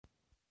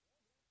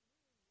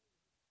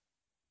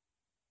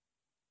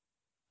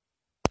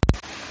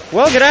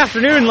Well, good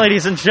afternoon,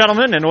 ladies and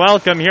gentlemen, and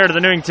welcome here to the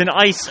Newington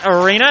Ice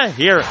Arena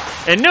here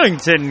in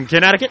Newington,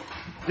 Connecticut.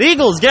 The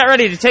Eagles get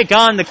ready to take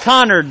on the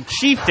Conard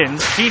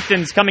Chieftains.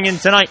 Chieftains coming in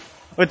tonight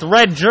with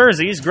red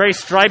jerseys, gray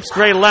stripes,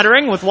 gray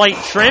lettering with white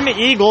trim.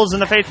 Eagles in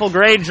the faithful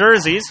gray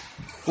jerseys,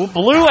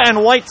 blue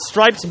and white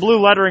stripes, blue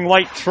lettering,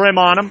 white trim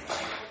on them.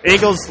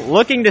 Eagles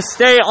looking to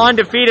stay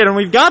undefeated, and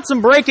we've got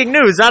some breaking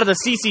news out of the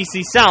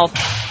CCC South.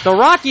 The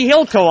Rocky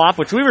Hill Co-op,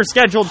 which we were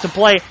scheduled to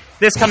play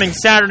this coming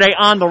Saturday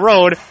on the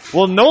road,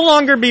 will no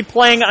longer be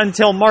playing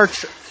until March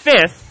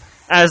 5th,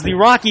 as the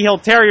Rocky Hill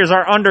Terriers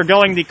are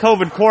undergoing the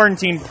COVID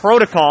quarantine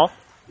protocol.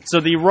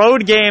 So the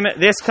road game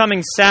this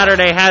coming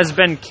Saturday has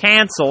been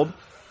canceled.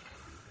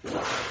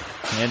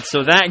 And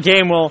so that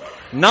game will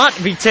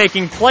not be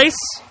taking place.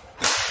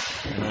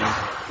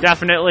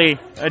 Definitely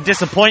a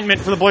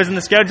disappointment for the boys in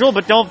the schedule,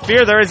 but don't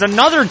fear, there is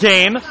another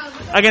game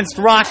against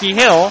Rocky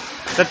Hill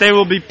that they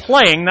will be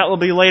playing. That will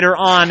be later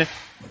on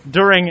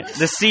during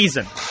the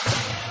season.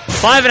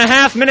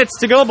 5.5 minutes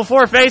to go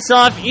before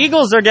face-off.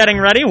 Eagles are getting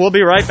ready. We'll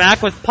be right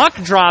back with puck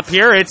drop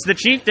here. It's the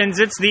Chieftains,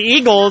 it's the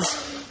Eagles,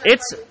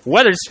 it's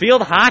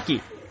Wethersfield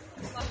Hockey.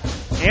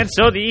 And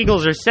so the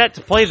Eagles are set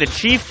to play the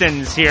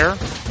Chieftains here.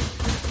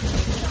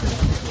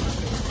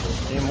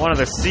 Game one of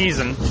the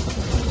season.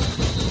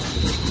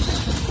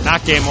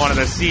 Not game one of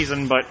the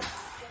season, but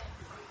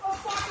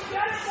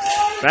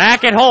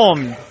back at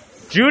home.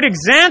 Jude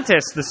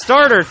Exantis, the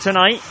starter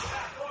tonight,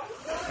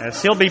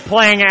 as he'll be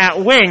playing at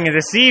wing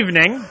this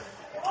evening.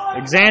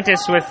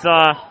 Exantis with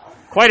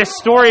quite a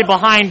story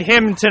behind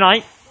him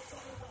tonight,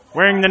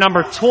 wearing the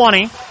number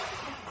 20.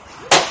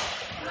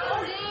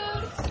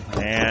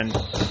 And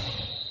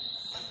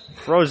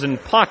frozen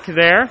puck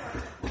there.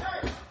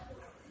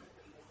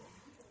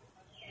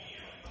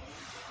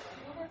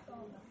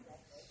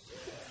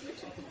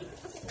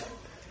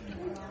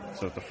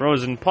 So with the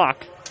frozen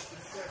puck.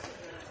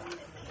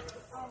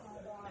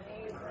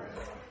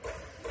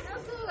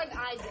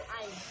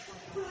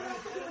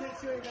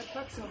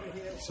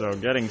 So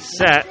getting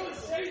set.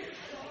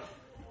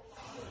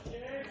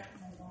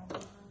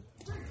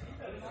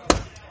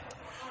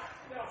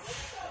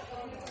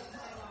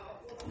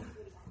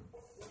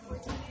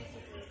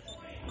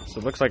 So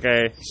it looks like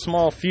a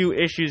small few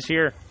issues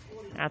here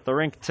at the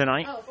rink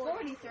tonight.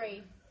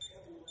 43.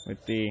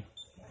 With the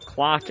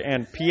clock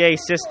and PA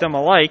system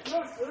alike.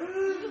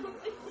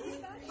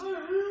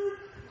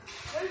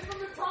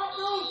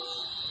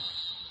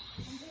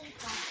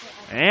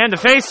 And a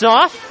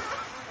face-off.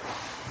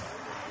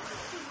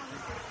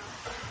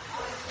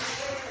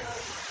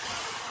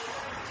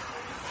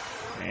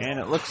 And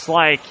it looks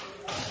like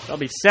they'll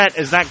be set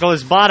as that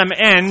goes bottom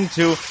end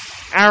to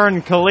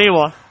Aaron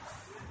Kaliwa.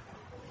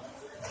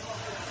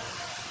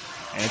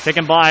 And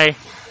taken by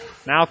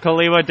now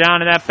Kaliwa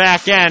down to that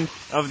back end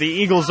of the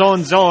Eagles'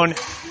 own zone.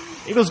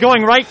 Eagles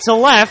going right to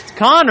left.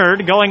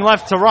 Conard going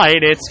left to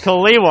right. It's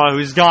Kaliwa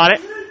who's got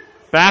it.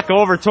 Back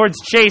over towards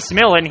Chase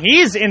Millen.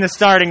 He's in the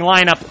starting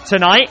lineup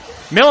tonight.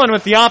 Millen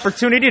with the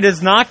opportunity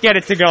does not get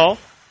it to go.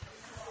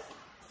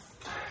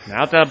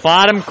 Now at the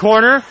bottom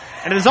corner.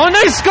 And his own,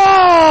 they score!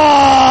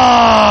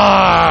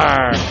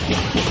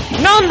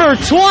 Number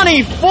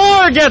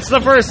 24 gets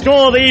the first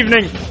goal of the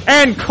evening.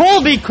 And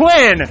Colby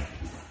Quinn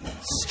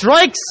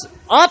strikes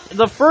up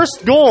the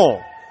first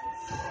goal.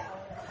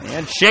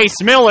 And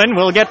Chase Millen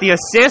will get the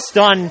assist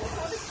on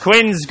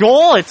Quinn's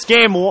goal. It's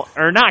goal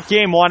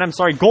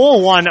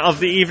one of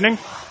the evening.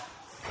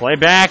 Play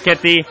back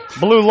at the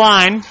blue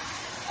line.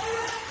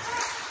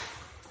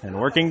 And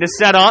working to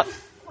set up.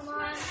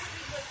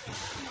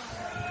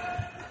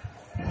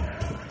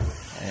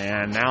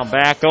 And now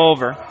back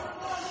over.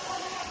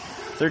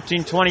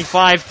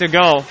 13:25 to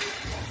go.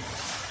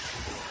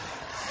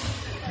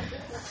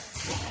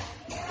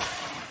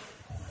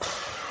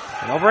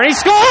 And over, and he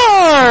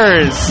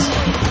scores!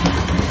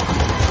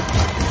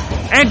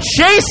 And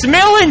Chase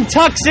Millen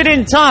tucks it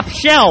in top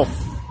shelf.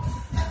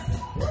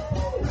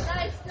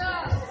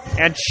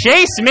 And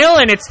Chase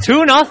Millen, it's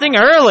 2-0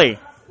 early.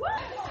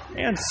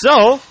 And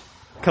so,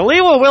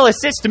 Kaliwa will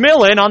assist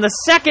Millen on the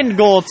second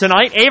goal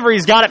tonight.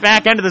 Avery's got it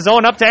back into the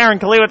zone, up to Aaron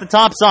Kaliwa at the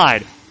top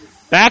side.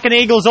 Back in the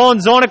Eagles' own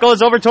zone, it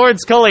goes over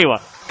towards Kaliwa.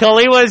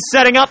 Kaliwa is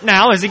setting up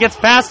now as he gets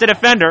past the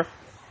defender.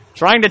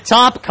 Trying to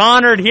top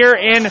Conard here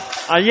in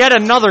yet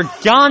another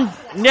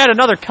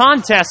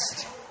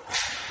contest.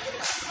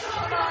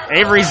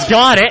 Avery's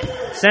got it.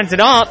 Sent it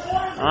up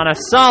on a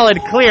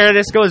solid clear.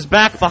 This goes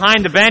back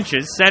behind the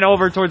benches. Sent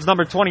over towards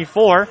number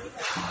 24.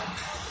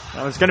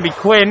 That was going to be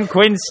Quinn.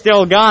 Quinn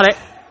still got it.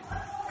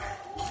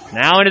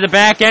 Now into the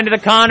back end of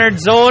the Conard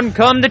zone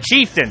come the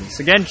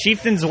Chieftains. Again,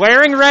 Chieftains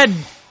wearing red.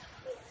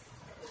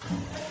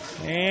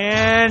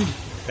 And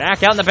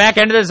back out in the back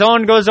end of the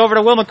zone goes over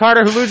to Will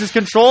McCarter, who loses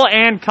control,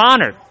 and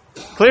Conard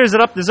clears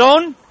it up the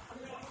zone.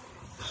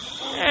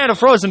 And a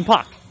frozen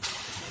puck.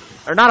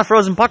 Or not a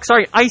frozen puck,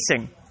 sorry,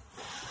 icing.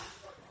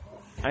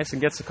 Icing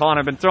gets the call, and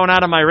I've been thrown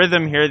out of my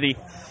rhythm here. The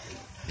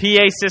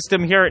PA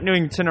system here at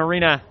Newington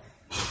Arena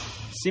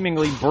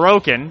seemingly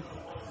broken.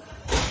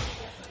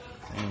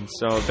 And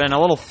so been a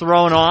little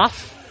thrown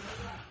off.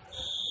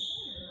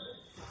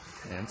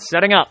 And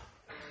setting up.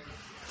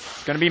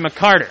 It's going to be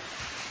McCarter.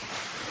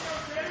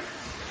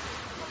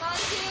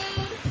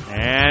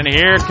 And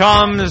here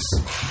comes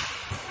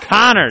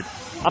Conard.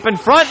 Up in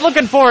front,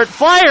 looking for it.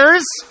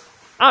 Fires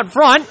out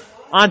front.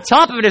 On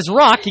top of it is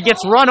Ruck. He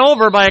gets run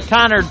over by a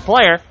Conard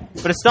player,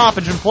 but a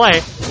stoppage in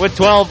play with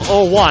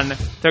 12:01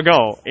 to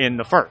go in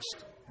the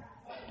first.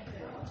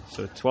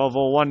 So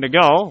 12:01 to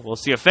go. We'll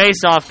see a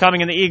face-off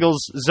coming in the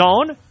Eagles'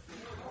 zone.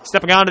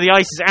 Stepping onto the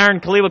ice is Aaron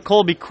Kaliwa,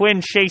 Colby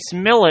Quinn, Chase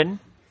Millen.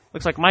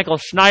 Looks like Michael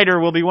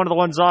Schneider will be one of the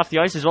ones off the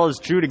ice, as well as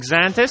Jude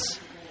Exantis.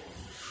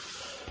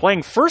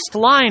 Playing first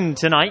line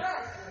tonight.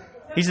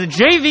 He's the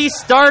JV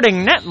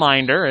starting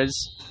netminder, as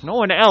no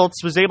one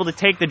else was able to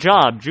take the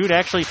job. Jude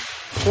actually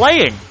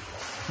playing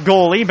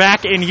goalie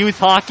back in youth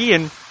hockey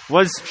and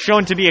was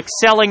shown to be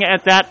excelling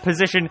at that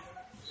position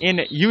in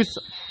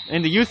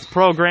the youth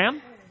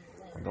program.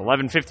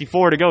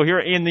 11:54 to go here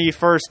in the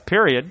first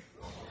period.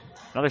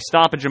 Another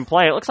stoppage in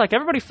play. It looks like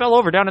everybody fell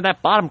over down in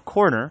that bottom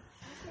corner.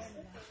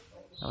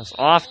 That was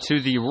off to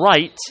the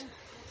right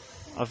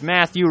of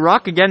Matthew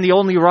Ruck. Again, the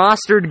only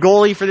rostered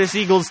goalie for this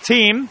Eagles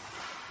team.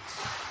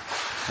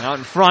 Out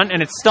in front,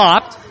 and it's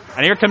stopped.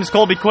 And here comes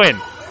Colby Quinn.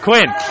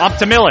 Quinn up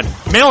to Millen.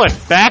 Millen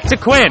back to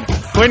Quinn.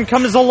 Quinn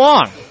comes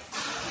along.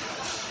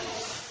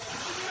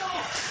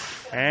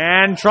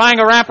 And trying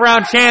a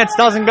wraparound chance,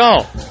 doesn't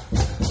go.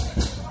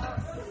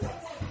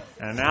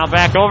 And now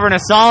back over in a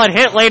solid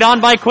hit laid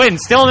on by Quinn.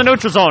 Still in the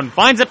neutral zone.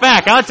 Finds it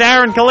back out to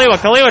Aaron Kaliwa.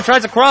 Kaliwa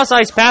tries a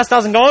cross-ice pass,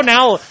 doesn't go.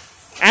 Now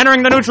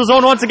entering the neutral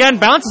zone once again.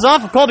 Bounces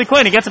off of Colby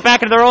Quinn. He gets it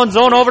back into their own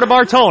zone over to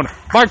Bartone.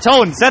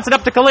 Bartone sets it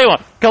up to Kaliwa.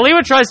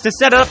 Kaliwa tries to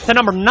set it up to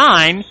number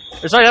 9.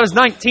 Sorry, that was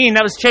 19.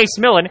 That was Chase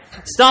Millen.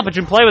 Stoppage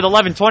in play with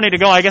 11:20 to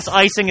go. I guess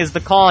icing is the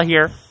call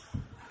here.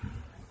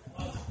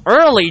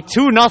 Early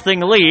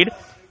 2-0 lead.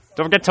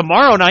 Don't forget,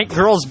 tomorrow night,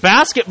 girls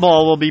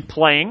basketball will be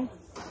playing.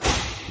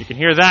 You can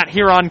hear that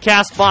here on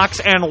CastBox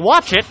and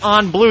watch it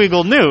on Blue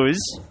Eagle News.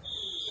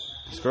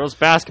 This girls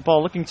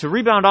basketball looking to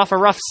rebound off a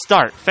rough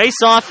start.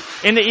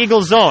 Face-off in the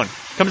Eagle zone.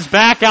 Comes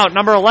back out.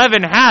 Number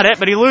 11 had it,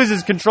 but he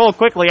loses control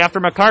quickly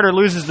after McCarter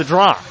loses the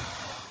draw.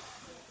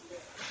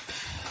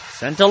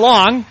 Sent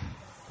along.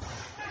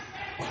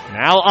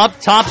 Now up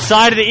top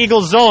side of the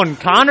Eagle zone.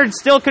 Conard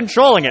still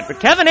controlling it, but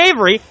Kevin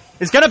Avery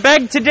is going to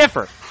beg to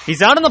differ.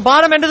 He's out on the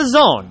bottom end of the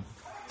zone.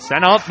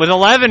 Sent up with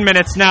 11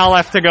 minutes now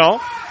left to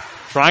go.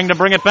 Trying to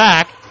bring it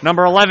back.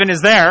 Number 11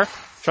 is there.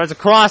 Tries to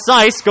cross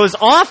ice. Goes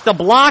off the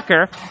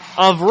blocker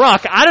of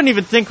Ruck. I don't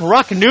even think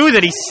Ruck knew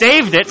that he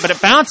saved it, but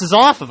it bounces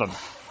off of him.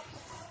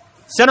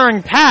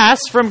 Centering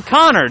pass from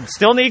Conard.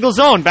 Still in the Eagle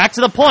zone. Back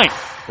to the point.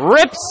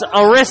 Rips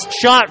a wrist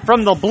shot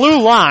from the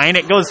blue line.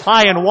 It goes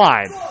high and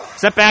wide.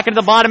 Set back into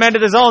the bottom end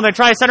of the zone. They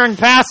try a centering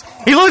pass.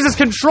 He loses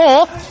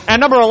control.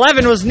 And number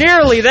 11 was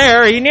nearly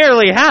there. He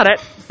nearly had it.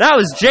 That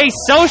was Jay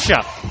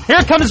Sosha.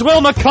 Here comes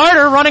Will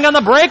McCarter running on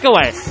the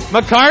breakaway.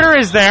 McCarter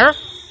is there,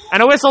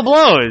 and a whistle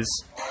blows.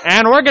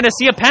 And we're going to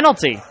see a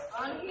penalty.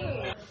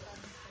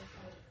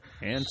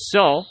 And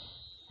so,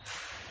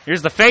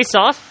 here's the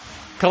face-off.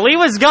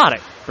 Kaliwa's got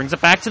it. Brings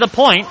it back to the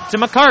point to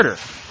McCarter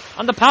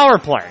on the power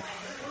play.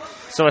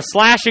 So a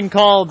slashing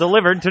call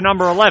delivered to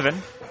number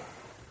 11.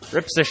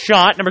 Rips a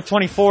shot. Number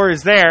 24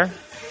 is there.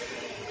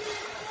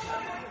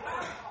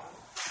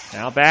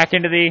 Now back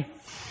into the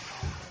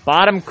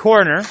bottom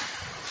corner.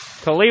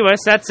 Kaliwa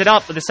sets it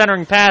up with the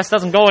centering pass.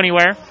 Doesn't go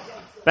anywhere.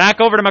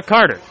 Back over to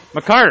McCarter.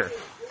 McCarter.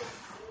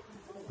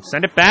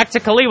 Send it back to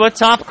Kaliwa,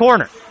 top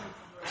corner.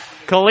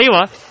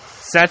 Kaliwa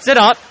sets it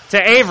up to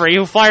Avery,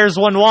 who fires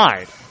one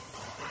wide.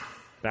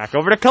 Back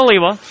over to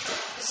Kaliwa.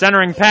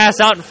 Centering pass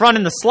out in front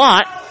in the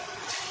slot.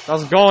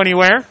 Doesn't go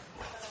anywhere.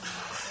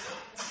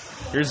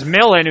 Here's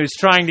Millen, who's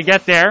trying to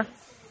get there.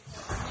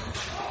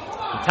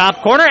 The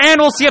top corner,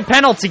 and we'll see a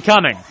penalty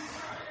coming.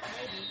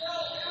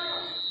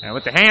 And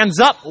with the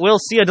hands up, we'll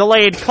see a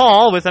delayed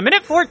call with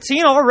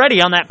 1:14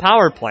 already on that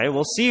power play.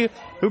 We'll see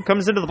who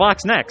comes into the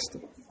box next.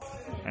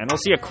 And we'll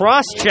see a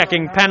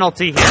cross-checking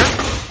penalty here.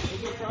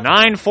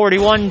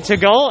 9:41 to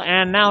go,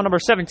 and now number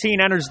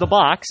 17 enters the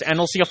box, and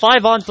we'll see a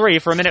 5-on-3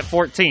 for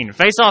 1:14.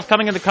 Face-off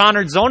coming in the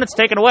Conard zone. It's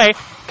taken away.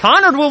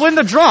 Conard will win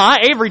the draw.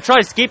 Avery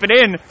tries to keep it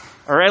in,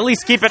 or at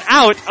least keep it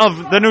out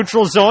of the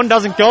neutral zone.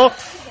 Doesn't go.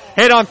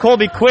 Hit on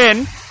Colby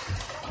Quinn.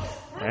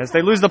 As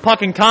they lose the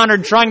puck, and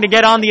Conard trying to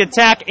get on the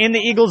attack in the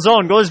Eagle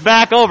zone. Goes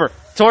back over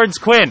towards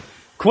Quinn.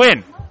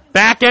 Quinn,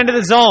 back end of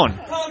the zone.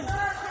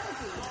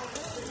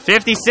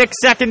 56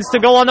 seconds to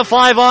go on the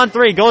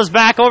 5-on-3. Goes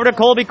back over to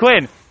Colby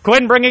Quinn.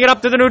 Quinn bringing it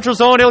up to the neutral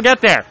zone. He'll get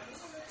there.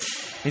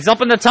 He's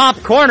up in the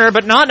top corner,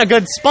 but not in a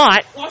good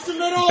spot.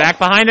 Back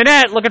behind the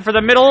net, looking for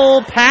the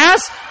middle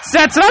pass.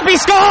 Sets it up. He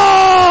scores!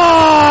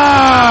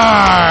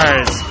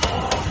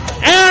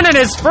 And in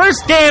his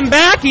first game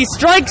back, he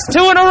strikes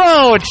 2 in a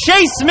row.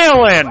 Chase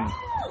Millen.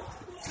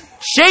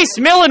 Chase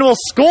Millen will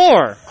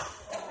score.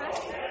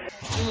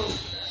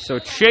 So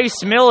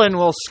Chase Millen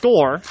will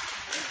score.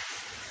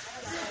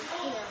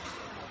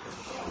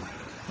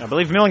 I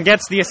believe Millen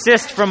gets the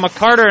assist from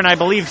McCarter and I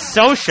believe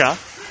Sosha.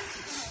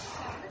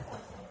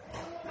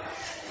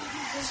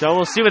 So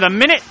we'll see with a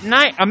minute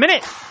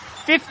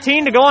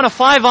 15 to go on a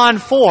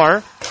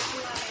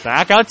 5-on-4.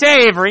 Back out to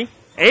Avery.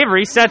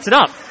 Avery sets it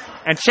up.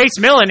 And Chase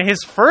Millen,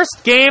 his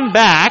first game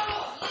back,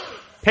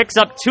 picks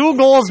up 2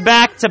 goals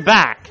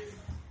back-to-back.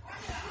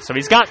 So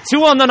he's got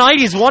 2 on the night.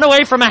 He's 1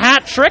 away from a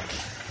hat trick.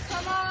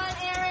 Come on,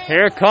 Aaron.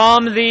 Here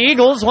come the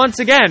Eagles once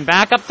again.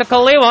 Back up to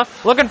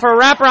Kaliwa, looking for a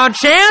wraparound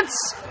chance.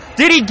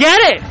 Did he get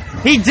it?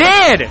 He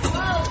did.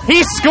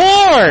 He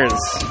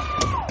scores.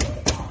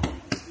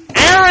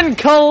 Aaron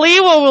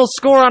Kaliwa will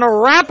score on a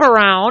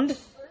wraparound.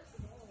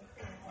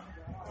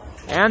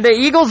 And the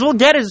Eagles will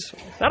get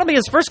that'll be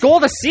his first goal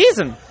of the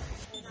season.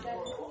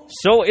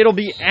 So it'll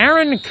be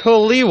Aaron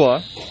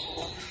Kaliwa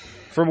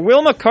from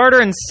Will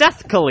McCarter and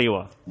Seth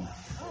Kaliwa.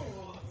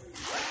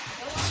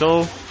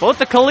 So both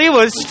the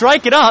Kaliwas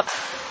strike it up.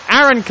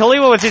 Aaron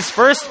Kaliwa with his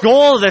first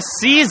goal of the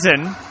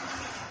season.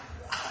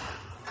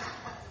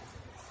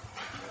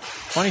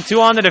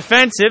 22 on the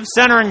defensive.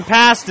 Centering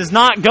pass does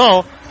not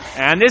go.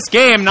 And this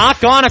game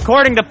not gone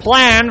according to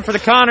plan for the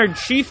Conard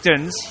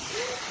Chieftains,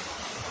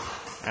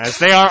 as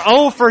they are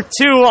 0 for 2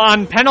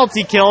 on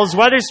penalty kills.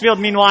 Wethersfield,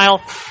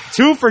 meanwhile,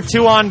 2 for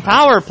 2 on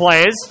power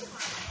plays.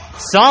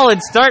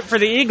 Solid start for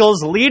the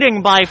Eagles,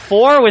 leading by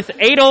 4 with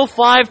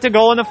 8:05 to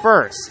go in the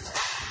first.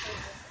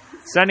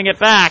 Sending it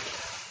back.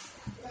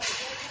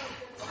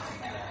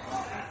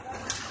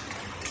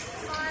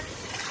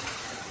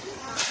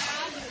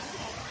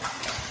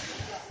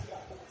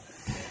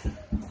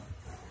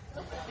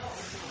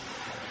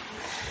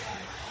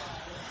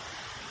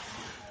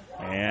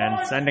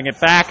 And sending it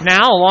back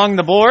now along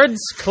the boards.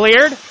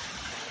 Cleared.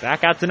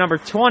 Back out to number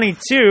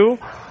 22.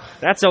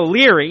 That's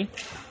O'Leary.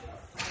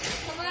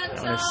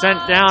 And it's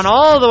sent down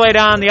all the way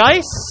down the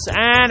ice.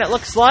 And it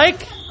looks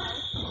like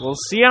we'll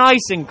see an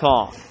icing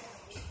call.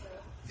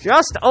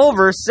 Just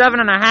over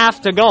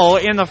 7.5 to go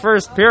in the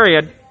first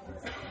period.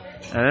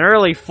 And an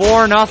early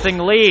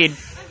 4-0 lead.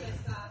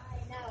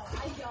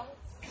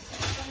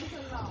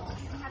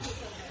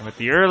 And with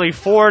the early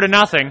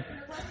 4-0.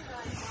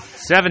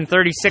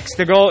 7:36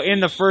 to go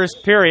in the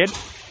first period.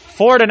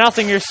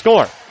 4-0 your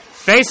score.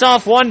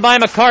 Face-off won by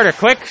McCarter.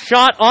 Quick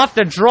shot off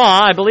the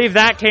draw. I believe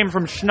that came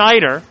from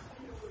Schneider.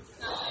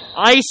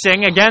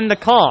 Icing, again the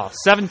call.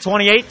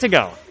 7:28 to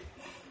go.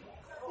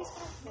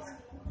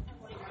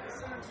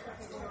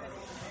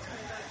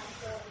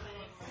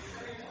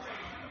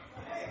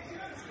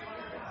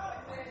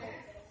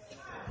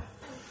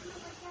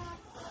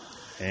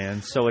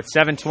 And so it's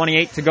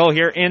 7:28 to go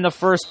here in the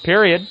first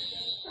period.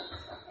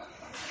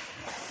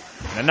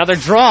 And another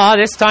draw,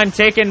 this time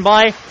taken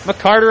by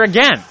McCarter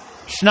again.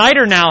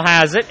 Schneider now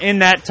has it in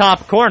that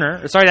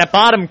that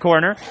bottom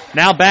corner.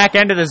 Now back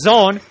into the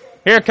zone.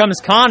 Here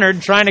comes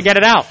Conard trying to get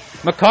it out.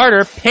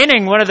 McCarter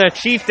pinning one of the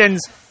Chieftains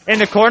in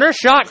the corner.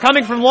 Shot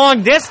coming from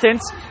long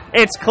distance.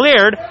 It's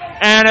cleared,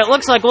 and it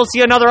looks like we'll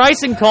see another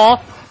icing call.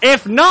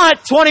 If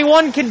not,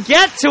 21 can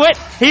get to it.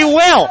 He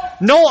will.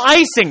 No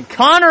icing.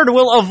 Conard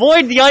will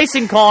avoid the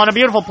icing call on a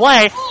beautiful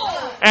play.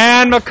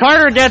 And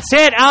McCarter gets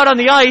hit out on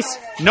the ice.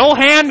 No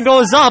hand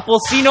goes up. We'll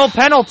see no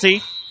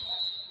penalty.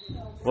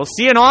 We'll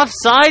see an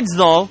offsides,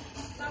 though.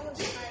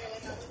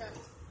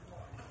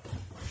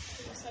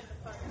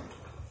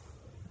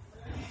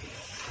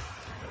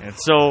 And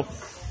so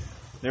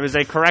there was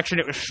a correction.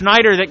 It was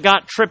Schneider that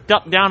got tripped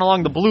up down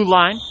along the blue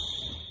line,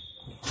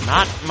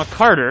 not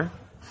McCarter.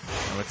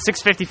 And with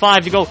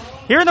 6:55 to go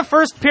here in the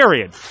first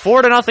period,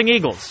 4-0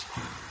 Eagles.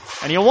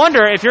 And you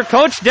wonder, if you're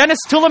Coach Dennis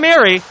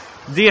Tulamiri,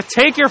 do you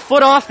take your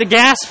foot off the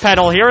gas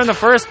pedal here in the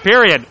first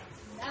period?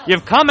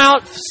 You've come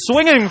out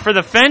swinging for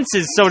the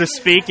fences, so to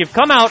speak. You've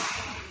come out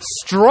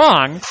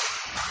strong.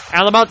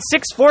 And about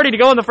 6:40 to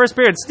go in the first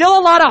period. Still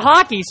a lot of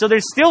hockey, so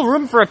there's still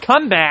room for a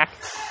comeback.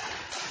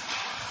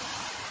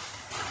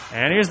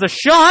 And here's the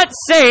shot.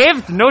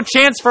 Saved. No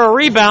chance for a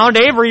rebound.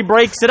 Avery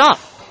breaks it up.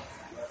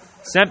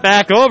 Sent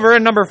back over,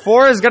 and number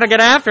 4 is going to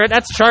get after it.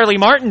 That's Charlie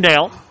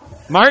Martindale.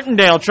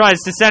 Martindale tries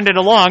to send it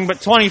along,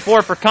 but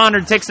 24 for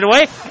Conard takes it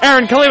away.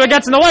 Aaron Kaliwa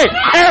gets in the way.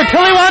 Aaron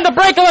Kaliwa on the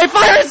breakaway,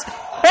 fires,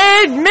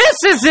 and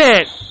misses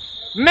it.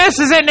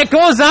 Misses it, and it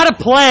goes out of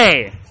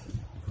play.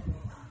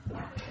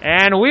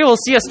 And we will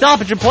see a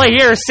stoppage of play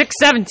here.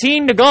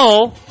 6:17 to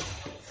go.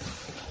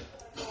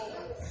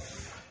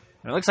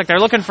 It looks like they're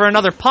looking for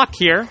another puck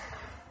here.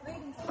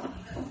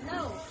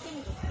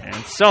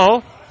 And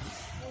so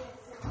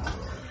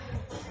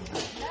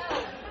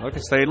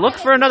they look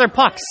for another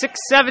puck.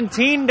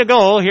 6:17 to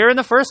go here in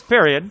the first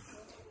period.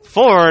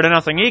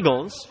 4-0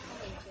 Eagles.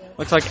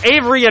 Looks like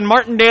Avery and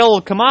Martindale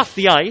will come off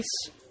the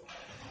ice.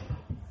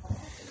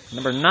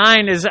 Number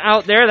 9 is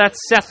out there. That's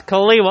Seth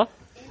Kaliwa.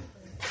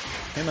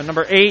 Him and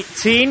number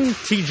 18,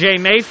 TJ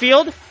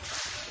Mayfield.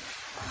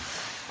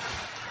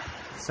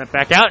 Sent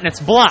back out, and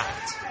it's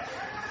blocked.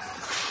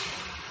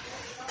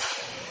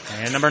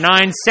 And number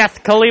 9,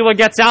 Seth Kaliwa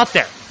gets out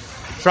there.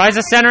 Tries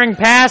a centering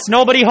pass,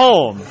 nobody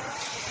home.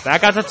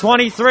 Back out to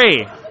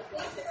 23.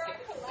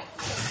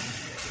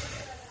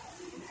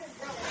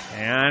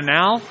 And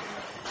now,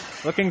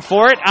 looking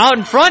for it. Out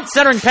in front,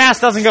 centering pass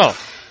doesn't go.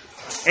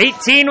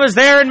 18 was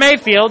there in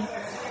Mayfield.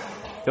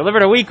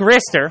 Delivered a weak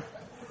wrister.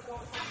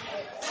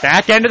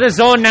 Back end of the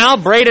zone now.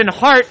 Braden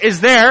Hart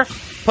is there.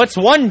 Puts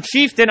one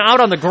Chieftain out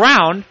on the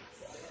ground.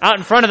 Out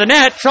in front of the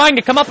net. Trying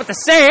to come up with the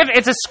save.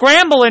 It's a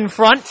scramble in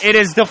front. It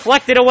is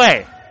deflected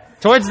away.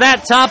 Towards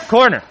that top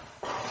corner.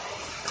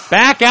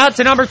 Back out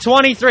to number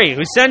 23,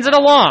 who sends it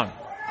along.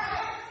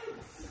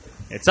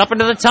 It's up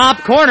into the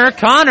top corner.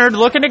 Conard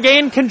looking to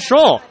gain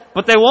control,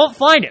 but they won't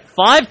find it.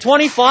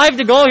 5:25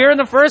 to go here in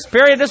the first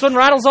period. This one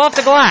rattles off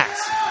the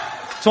glass.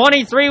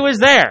 23 was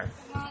there.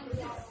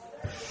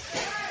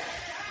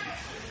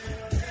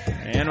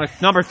 And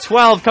with number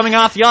 12 coming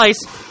off the ice,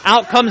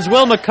 out comes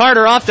Will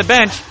McCarter off the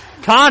bench.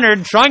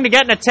 Conard trying to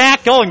get an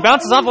attack going.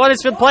 Bounces off a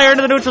Weathersfield player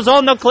into the neutral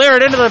zone. They'll clear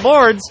it into the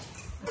boards.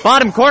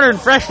 Bottom corner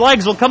and fresh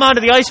legs will come onto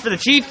the ice for the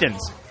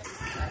Chieftains.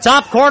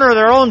 Top corner of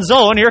their own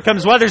zone. Here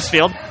comes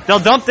Weathersfield. They'll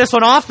dump this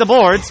one off the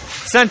boards.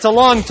 Sent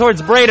along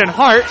towards Braden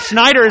Hart.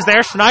 Schneider is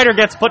there. Schneider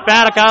gets put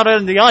back out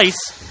on the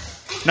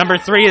ice. Number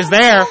 3 is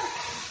there.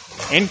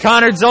 In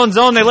Conard's own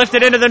zone. They lift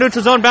it into the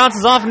neutral zone.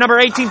 Bounces off number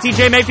 18,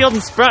 TJ Mayfield.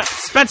 And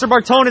Spencer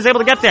Bartone is able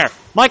to get there.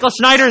 Michael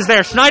Schneider is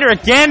there. Schneider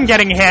again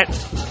getting hit.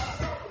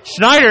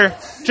 Schneider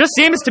just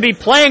seems to be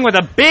playing with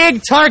a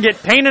big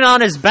target painted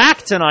on his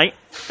back tonight.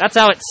 That's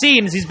how it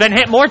seems. He's been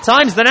hit more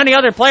times than any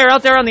other player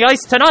out there on the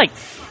ice tonight.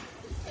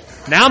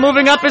 Now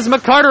moving up is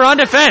McCarter on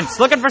defense.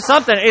 Looking for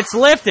something. It's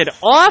lifted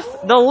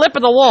off the lip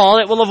of the wall.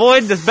 It will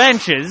avoid the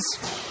benches.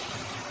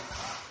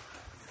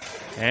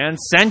 And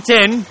sent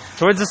in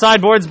towards the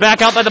sideboards.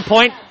 Back out by the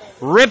point.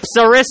 Rips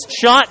a wrist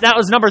shot. That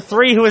was number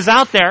 3 who was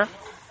out there.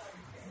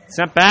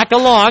 Sent back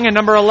along. And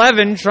number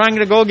 11 trying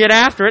to go get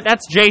after it.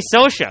 That's Jay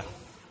Sosha.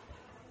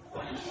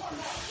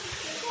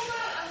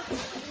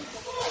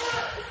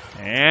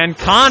 And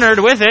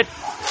Conard with it,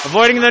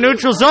 avoiding the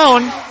neutral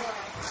zone.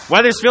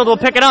 Weathersfield will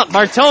pick it up.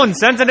 Bartone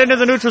sends it into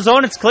the neutral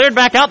zone. It's cleared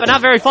back up, but not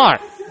very far.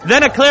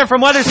 Then a clear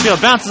from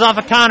Weathersfield. Bounces off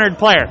a Conard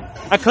player.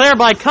 A clear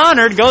by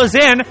Conard goes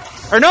in.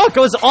 Or no, it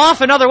goes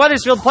off another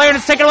Weathersfield player, and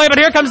it's taken away. But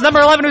here comes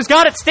number 11 who's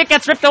got it. Stick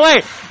gets ripped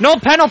away. No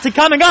penalty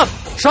coming up.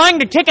 Trying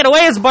to kick it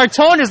away is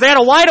Bartone as they had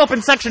a wide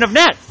open section of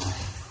net.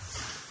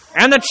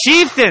 And the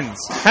Chieftains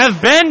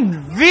have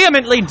been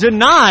vehemently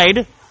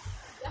denied.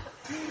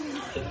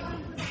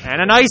 And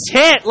a nice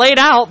hit laid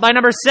out by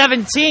number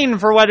 17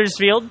 for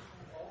Weathersfield.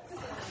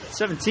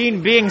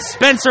 17 being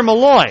Spencer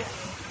Malloy.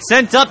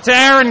 Sent up to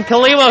Aaron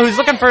Kaliwa, who's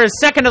looking for his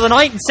second of the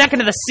night and second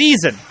of the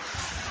season.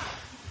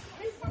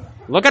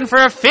 Looking for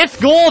a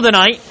 5th goal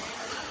tonight.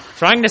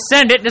 Trying to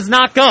send it, does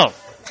not go.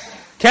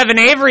 Kevin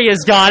Avery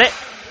has got it.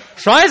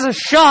 Tries a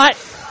shot.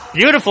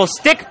 Beautiful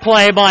stick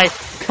play by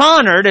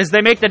Conard as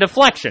they make the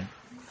deflection.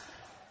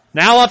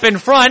 Now up in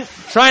front,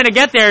 trying to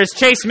get there is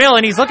Chase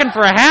Millen. He's looking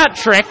for a hat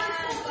trick.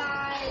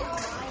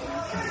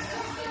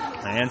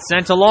 And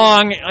sent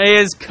along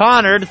is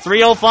Conard.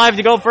 3:05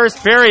 to go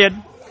first period.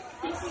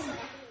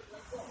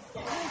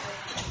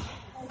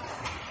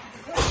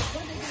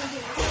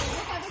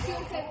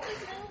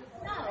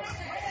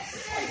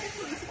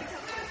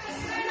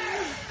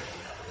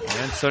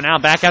 And so now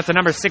back out to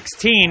number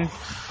 16.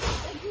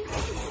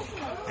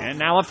 And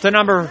now up to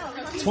number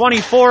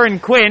 24 in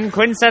Quinn.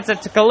 Quinn sets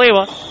it to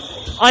Kaliwa.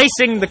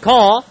 Icing the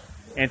call.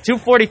 And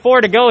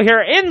 2:44 to go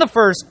here in the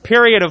first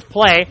period of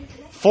play.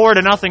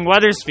 4-0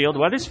 Weathersfield.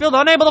 Weathersfield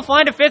unable to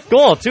find a 5th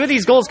goal. 2 of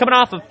these goals coming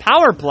off of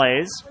power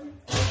plays.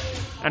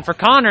 And for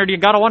Conard, you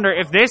got to wonder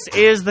if this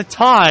is the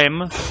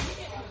time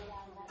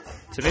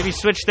to maybe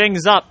switch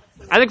things up.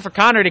 I think for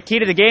Conard, the key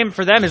to the game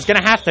for them is going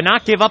to have to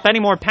not give up any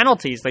more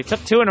penalties. They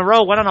took 2 in a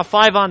row, went on a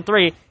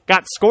 5-on-3,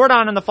 got scored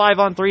on in the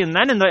 5-on-3, and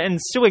then in the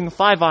ensuing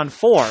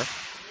 5-on-4.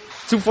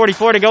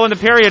 2:44 to go in the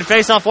period.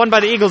 Face-off won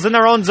by the Eagles in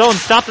their own zone.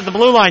 Stopped at the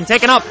blue line.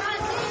 Taken up.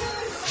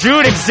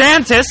 Jude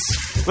Xantis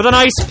with a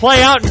nice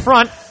play out in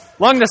front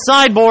along the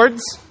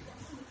sideboards.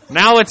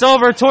 Now it's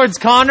over towards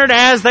Conard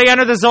as they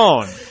enter the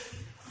zone.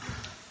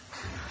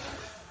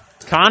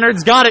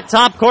 Conard's got it.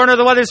 Top corner of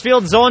the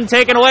Weathersfield zone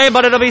taken away,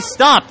 but it'll be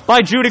stopped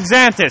by Jude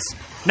Xantis.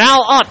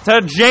 Now up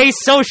to Jay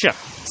Sosha.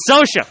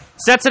 Sosha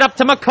sets it up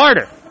to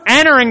McCarter,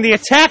 entering the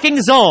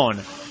attacking zone.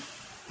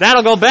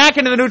 That'll go back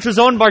into the neutral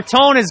zone.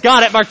 Bartone has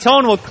got it.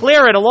 Bartone will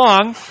clear it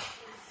along.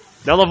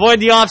 They'll avoid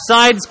the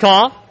offsides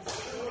call.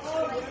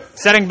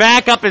 Setting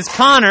back up is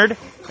Conard.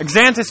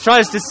 Xantis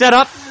tries to set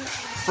up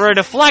for a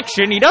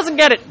deflection. He doesn't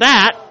get it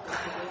that.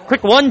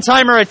 Quick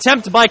one-timer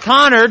attempt by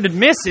Conard.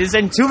 Misses,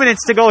 and 2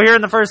 minutes to go here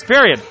in the first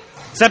period.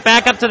 Set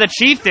back up to the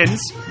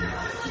Chieftains.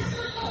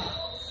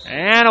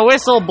 And a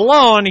whistle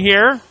blown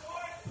here.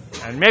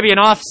 And maybe an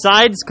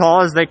offsides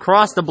call as they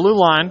cross the blue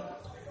line.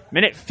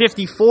 Minute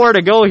 54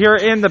 to go here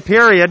in the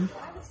period.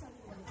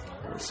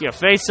 See a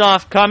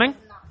face-off coming.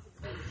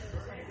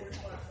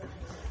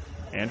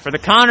 And for the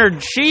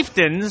Conard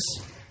Chieftains,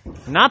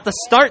 not the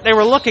start they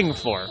were looking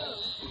for.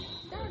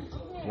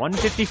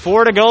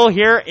 1:54 to go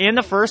here in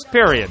the first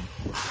period.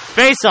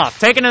 Face-off,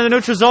 taken in the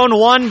neutral zone,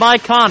 won by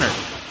Conard.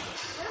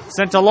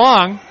 Sent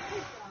along.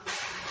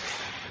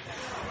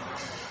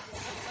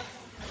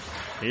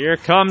 Here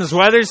comes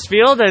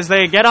Weathersfield as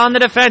they get on the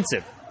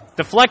defensive.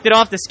 Deflected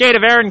off the skate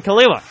of Aaron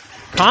Kaliwa.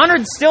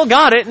 Conard still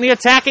got it in the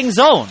attacking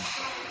zone.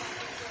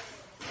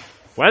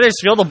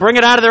 Wethersfield will bring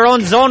it out of their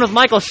own zone with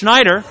Michael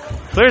Schneider.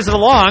 Clears it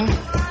along.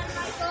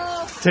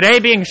 Today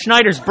being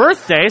Schneider's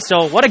birthday,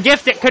 so what a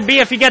gift it could be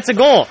if he gets a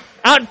goal.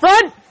 Out in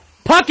front,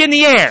 puck in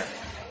the air.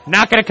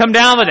 Not going to come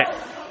down with it.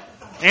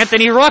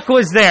 Anthony Ruck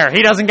was there.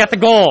 He doesn't get the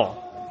goal.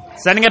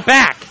 Sending it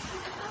back.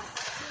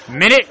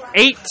 Minute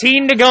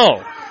 18 to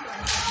go.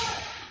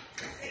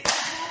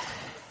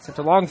 Sent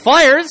along,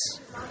 fires.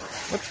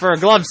 Looked for a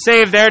glove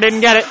save there,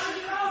 didn't get it.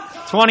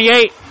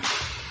 28.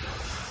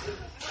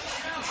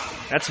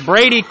 That's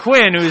Brady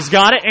Quinn who's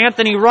got it.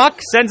 Anthony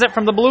Ruck sends it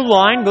from the blue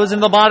line, goes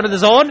into the bottom of the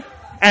zone,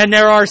 and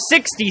there are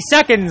 60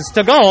 seconds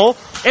to go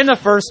in the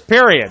first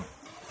period.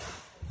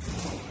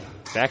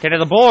 Back into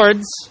the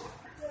boards.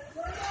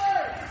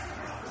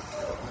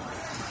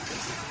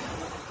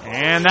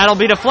 And that'll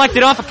be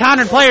deflected off a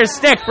Conard player's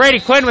stick. Brady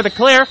Quinn with a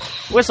clear.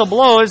 Whistle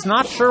blows,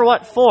 not sure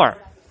what for.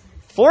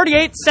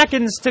 48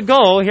 seconds to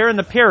go here in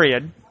the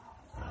period.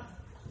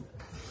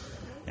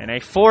 And a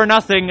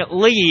 4-0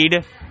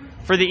 lead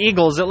for the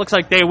Eagles. It looks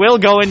like they will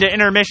go into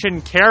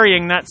intermission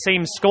carrying that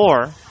same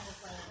score.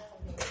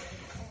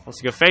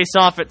 Let's go face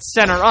off at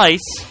center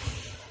ice.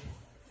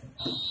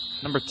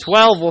 Number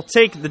 12 will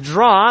take the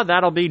draw.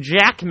 That'll be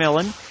Jack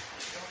Millen.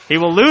 He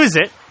will lose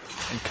it,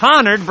 and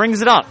Conard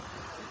brings it up.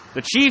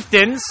 The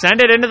Chieftains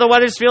send it into the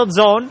Wethersfield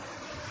zone.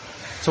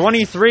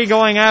 23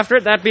 going after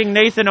it, that being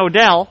Nathan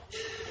Odell.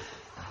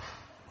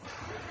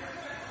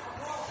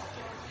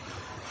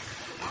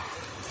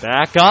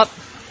 Back up.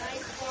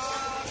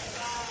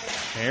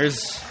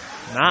 Here's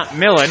not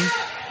Millen.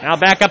 Now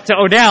back up to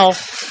Odell.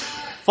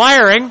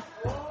 Firing.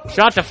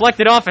 Shot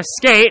deflected off a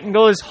skate and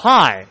goes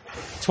high.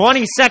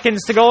 20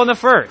 seconds to go in the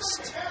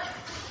first.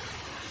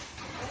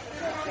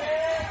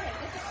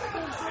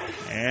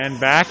 And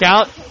back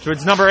out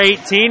towards number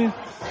 18.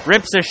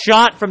 Rips a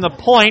shot from the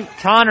point.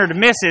 Conard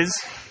misses.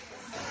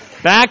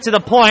 Back to the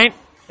point.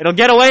 It'll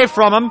get away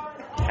from him.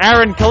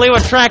 Aaron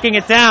Kaliwa tracking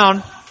it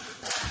down.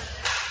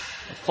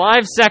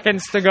 5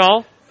 seconds to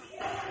go.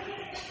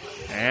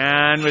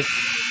 And with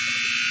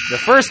the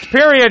first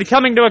period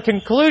coming to a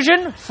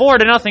conclusion,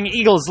 4-0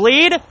 Eagles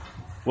lead.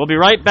 We'll be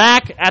right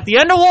back. At the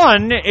end of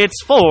one,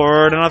 it's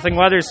 4-0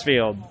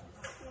 Wethersfield.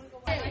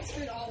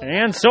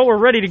 And so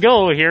we're ready to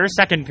go here.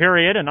 Second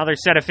period, another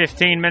set of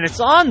 15 minutes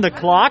on the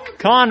clock.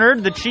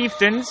 Conard, the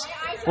Chieftains,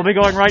 will be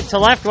going right to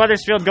left.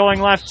 Wethersfield going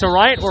left to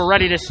right. We're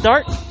ready to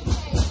start.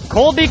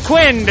 Colby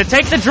Quinn to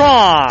take the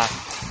draw.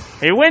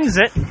 He wins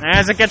it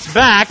as it gets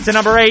back to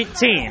number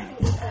 18.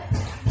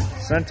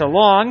 Sent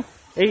along.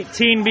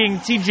 18 being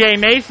TJ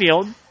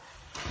Mayfield.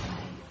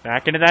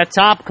 Back into that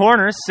top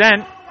corner.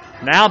 Sent.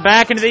 Now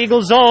back into the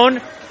Eagle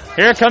zone.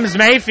 Here comes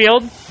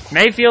Mayfield.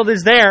 Mayfield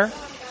is there.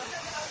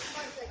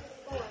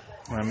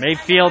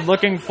 Mayfield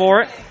looking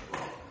for it.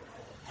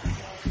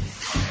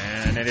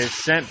 And it is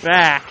sent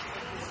back.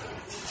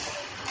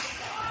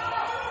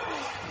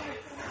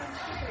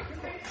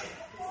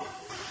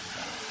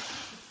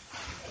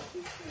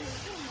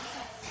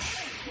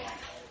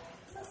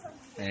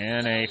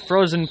 And a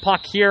frozen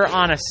puck here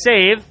on a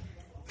save.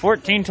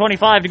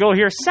 14:25 to go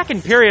here.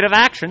 Second period of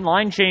action.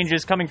 Line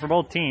changes coming for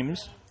both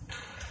teams.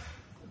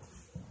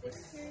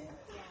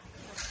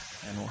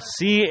 And we'll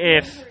see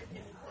if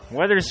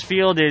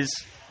Wethersfield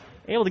is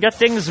able to get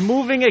things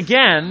moving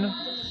again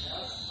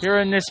here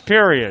in this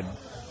period.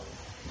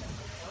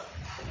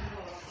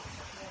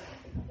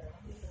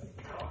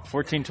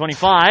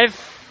 14:25.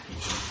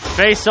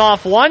 Face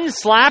off one.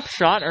 Slap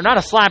shot. Or not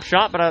a slap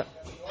shot, but a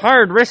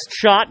hard wrist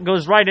shot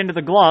goes right into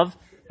the glove.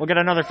 We'll get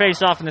another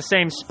face-off in the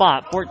same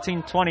spot.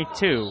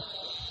 14:22.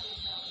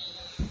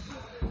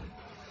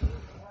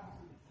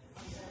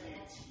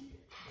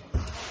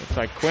 Looks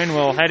like Quinn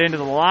will head into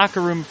the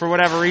locker room for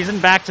whatever reason.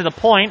 Back to the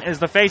point as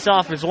the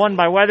face-off is won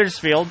by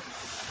Wethersfield.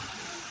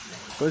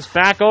 Goes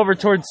back over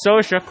towards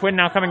Sosha. Quinn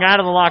now coming out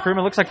of the locker room.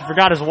 It looks like he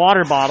forgot his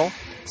water bottle.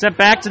 Sent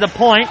back to the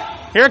point.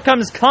 Here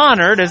comes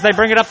Conard as they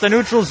bring it up the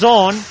neutral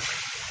zone.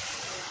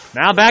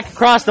 Now back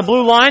across the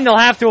blue line, they'll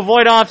have to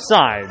avoid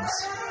offsides.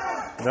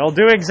 They'll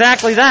do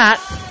exactly that.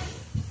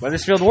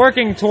 Wethersfield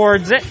working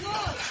towards it.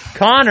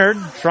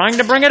 Conard trying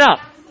to bring it up.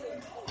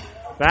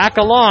 Back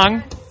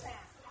along.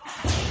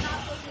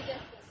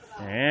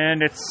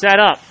 And it's set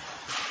up.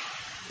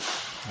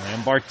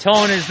 And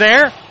Bartone is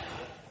there.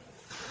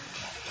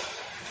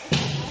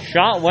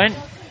 Shot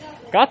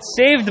got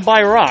saved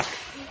by Ruck.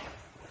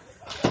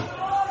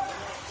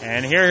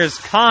 And here's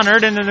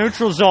Conard in the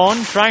neutral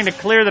zone trying to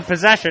clear the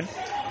possession.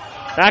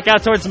 Back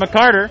out towards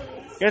McCarter.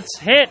 Gets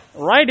hit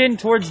right in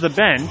towards the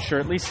bench, or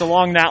at least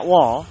along that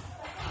wall.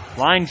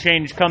 Line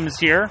change comes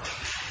here.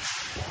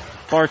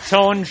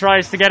 Bartone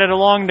tries to get it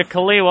along to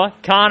Kaliwa.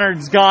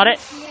 Conard's got it.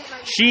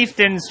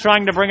 Chieftains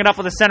trying to bring it up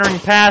with a centering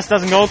pass.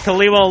 Doesn't go.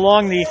 Kaliwa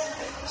along the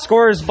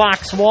scorer's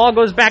box wall.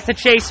 Goes back to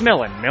Chase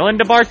Millen. Millen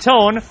to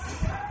Bartone.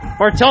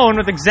 Bartone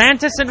with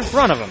Xantis in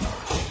front of him.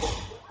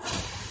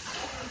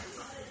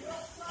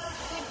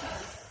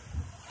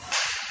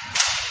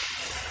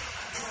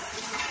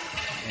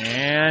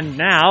 And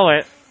now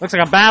it looks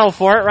like a battle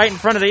for it right in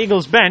front of the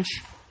Eagles bench.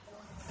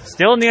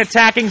 Still in the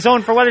attacking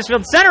zone for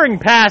Wethersfield. Centering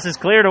pass is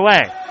cleared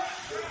away.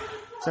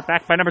 Set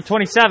back by number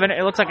 27.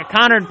 It looks like a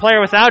Conard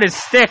player without his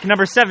stick,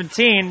 number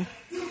 17,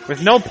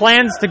 with no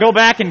plans to go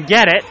back and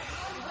get it.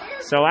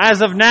 So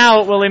as of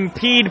now, it will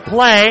impede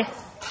play.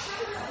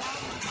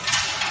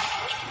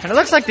 And it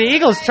looks like the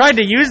Eagles tried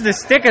to use the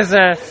stick as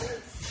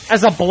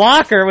a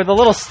blocker with a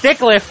little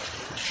stick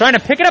lift, trying to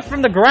pick it up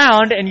from the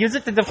ground and use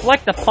it to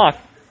deflect the puck.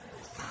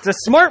 It's a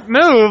smart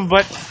move,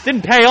 but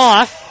didn't pay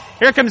off.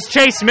 Here comes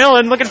Chase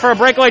Millen looking for a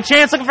breakaway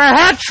chance, looking for a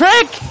hat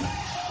trick.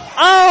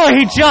 Oh,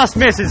 he just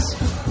misses.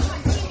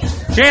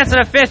 Chance at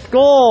a fifth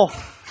goal.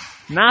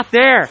 Not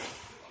there.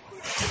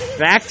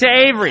 Back to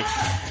Avery.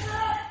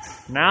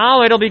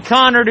 Now it'll be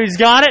Conard who's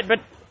got it, but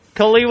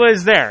Kaliwa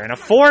is there. In a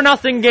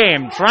 4-0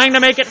 game, trying to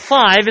make it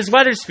 5 is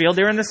Wethersfield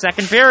here in the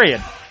second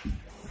period.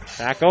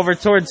 Back over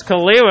towards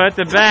Kaliwa at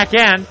the back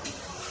end.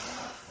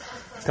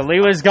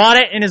 Kaliwa's got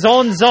it in his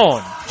own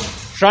zone.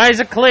 Tries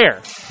a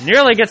clear.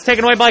 Nearly gets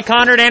taken away by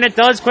Conard, and it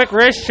does. Quick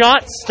wrist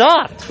shot.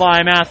 Stopped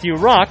by Matthew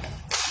Ruck.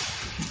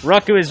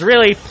 Ruck, who has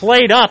really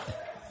played up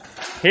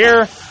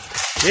here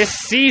this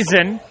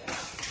season.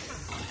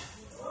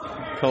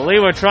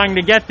 Kaliwa trying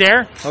to get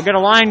there. He'll get a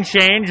line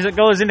change as it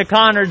goes into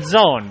Conard's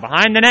zone.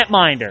 Behind the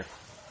netminder.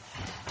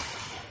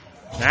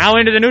 Now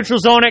into the neutral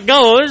zone it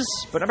goes.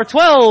 But number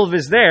 12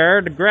 is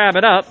there to grab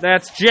it up.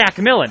 That's Jack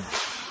Millen.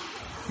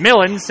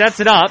 Millen sets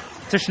it up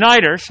to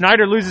Schneider.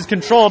 Schneider loses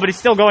control, but he's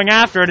still going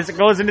after it as it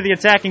goes into the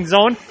attacking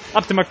zone.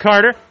 Up to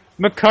McCarter.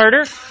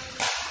 McCarter.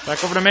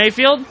 Back over to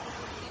Mayfield.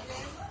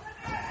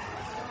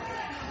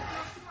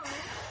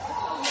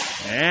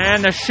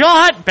 And the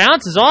shot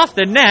bounces off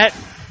the net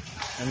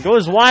and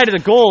goes wide of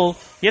the goal.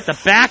 He hit the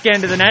back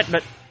end of the net,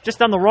 but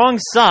just on the wrong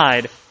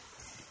side.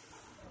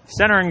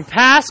 Centering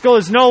pass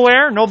goes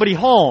nowhere. Nobody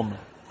home.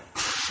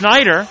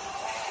 Schneider.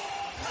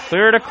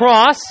 Clear it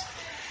across.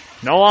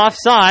 No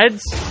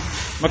offsides.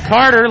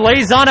 McCarter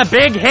lays on a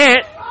big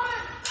hit.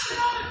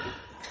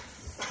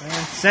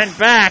 And sent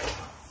back.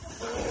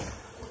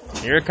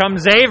 Here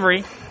comes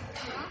Avery.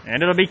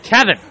 And it'll be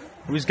Kevin,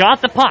 who's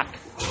got the puck.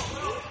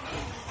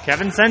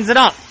 Kevin sends it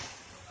up.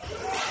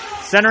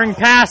 Centering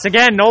pass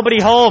again,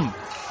 nobody home.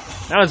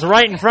 That was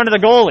right in front of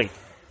the goalie.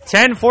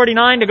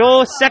 10:49 to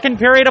go, second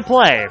period of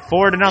play.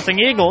 4-0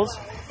 Eagles.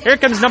 Here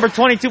comes number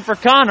 22 for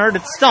Conard.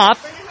 It's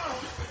stopped.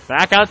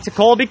 Back out to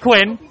Colby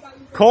Quinn.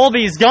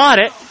 Colby's got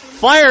it.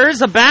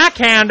 Fires a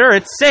backhander.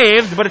 It's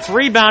saved, but it's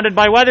rebounded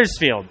by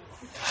Wethersfield.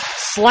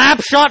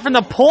 Slap shot from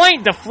the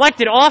point,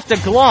 deflected off the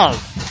glove.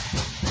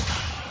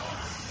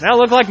 That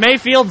looked like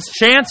Mayfield's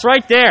chance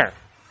right there.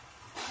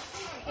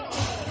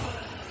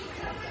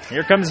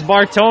 Here comes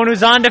Bartone,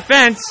 who's on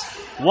defense.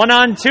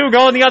 1-on-2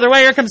 going the other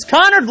way. Here comes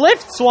Conard,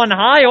 lifts one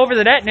high over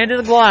the net and into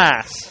the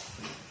glass.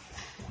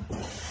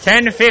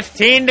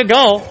 10:15 to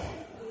go.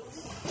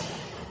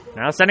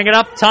 Now sending it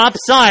up top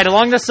side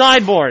along the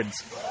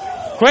sideboards.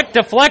 Quick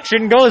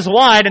deflection goes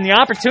wide, and the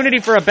opportunity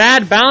for a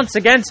bad bounce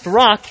against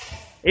Ruck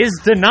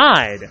is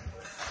denied.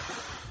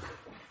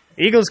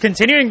 Eagles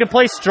continuing to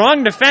play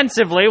strong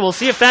defensively. We'll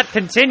see if that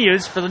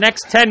continues for the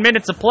next 10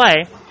 minutes of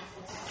play.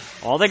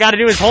 All they got to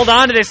do is hold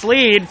on to this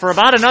lead for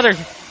about another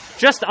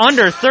just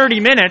under 30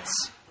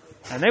 minutes,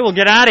 and they will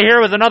get out of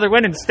here with another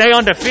win and stay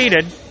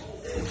undefeated.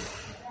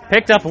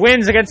 Picked up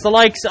wins against the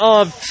likes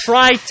of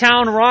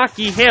Tri-Town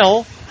Rocky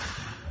Hill.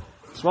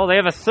 As well, they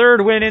have a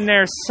third win in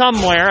there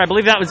somewhere. I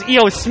believe that was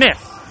E.O. Smith.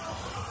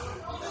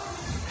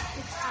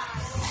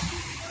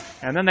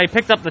 And then they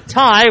picked up the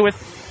tie with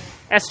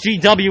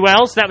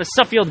SGWL, so that was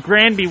Suffield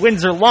Granby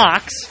Windsor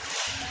Locks.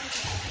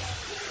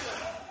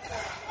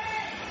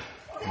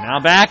 Now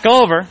back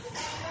over.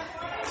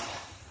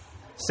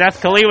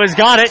 Seth Kaliwa's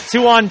got it.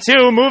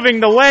 2-on-2, moving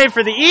the way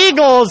for the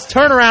Eagles.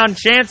 Turnaround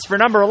chance for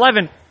number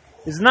 11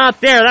 is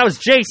not there. That was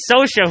Jay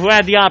Sosha who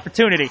had the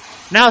opportunity.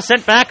 Now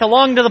sent back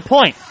along to the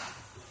point.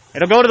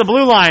 It'll go to the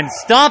blue line.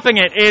 Stopping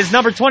it is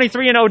number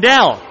 23 in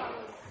Odell.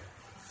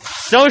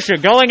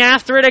 Sosha going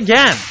after it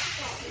again.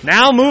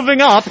 Now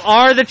moving up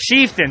are the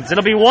Chieftains.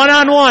 It'll be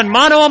 1-on-1,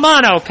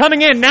 mano-a-mano.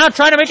 Coming in, now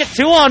trying to make it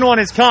 2-on-1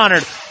 is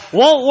Conard.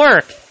 Won't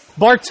work.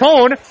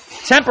 Bartone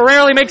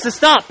temporarily makes a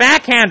stop.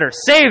 Backhander,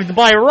 saved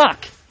by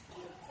Ruck.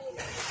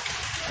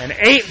 And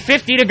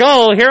 8:50 to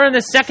go here in the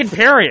second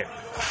period.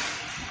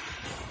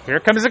 Here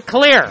comes a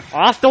clear,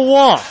 off the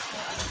wall.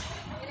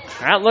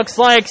 That looks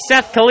like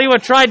Seth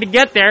Kaliwa tried to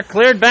get there.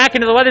 Cleared back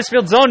into the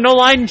Wethersfield zone, no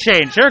line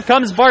change. Here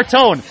comes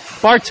Bartone.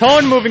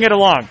 Bartone moving it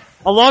along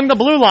the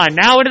blue line,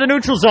 now into the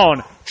neutral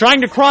zone.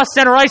 Trying to cross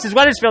center ice is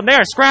Wethersfield. They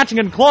are scratching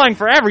and clawing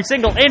for every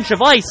single inch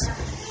of ice.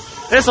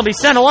 This will be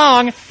sent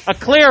along. A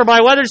clear by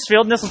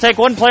Wethersfield, and this will take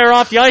one player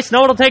off the ice.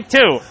 No, it'll take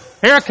two.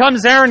 Here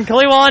comes Aaron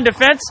Kaliwa on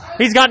defense.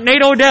 He's got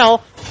Nate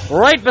Odell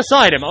right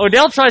beside him.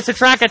 Odell tries to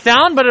track it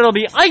down, but it'll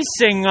be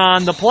icing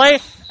on the play.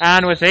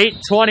 And with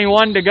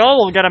 8:21 to go,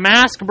 we'll get a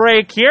mask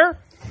break here.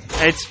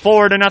 It's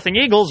 4-0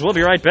 Eagles. We'll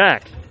be right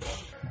back.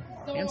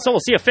 And so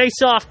we'll see a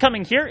face-off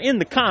coming here in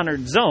the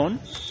Conard zone.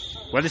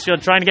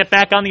 Wethersfield trying to get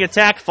back on the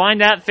attack,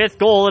 find that fifth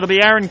goal. It'll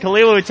be Aaron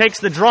Kaliwa who takes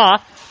the draw.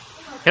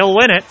 He'll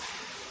win it.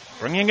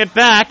 Bringing it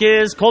back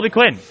is Colby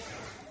Quinn.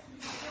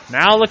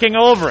 Now looking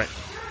over it.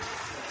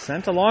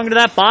 Sent along to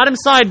that bottom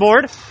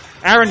sideboard.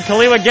 Aaron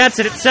Kaliwa gets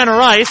it at center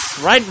ice,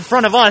 right in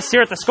front of us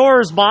here at the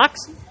scorer's box.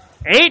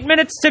 8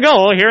 minutes to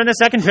go here in the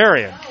second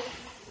period.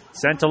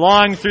 Sent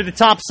along through the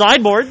top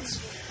sideboards,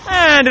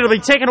 and it'll be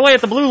taken away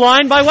at the blue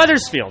line by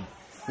Wethersfield.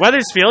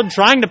 Wethersfield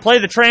trying to play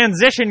the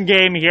transition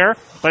game here,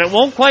 but they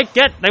won't quite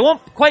get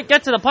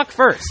to the puck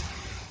first.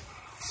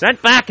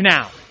 Sent back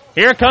now.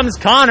 Here comes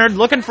Conard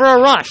looking for a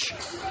rush.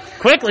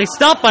 Quickly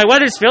stopped by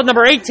Wethersfield.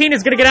 Number 18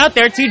 is going to get out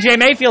there. TJ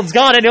Mayfield's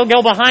got it. He'll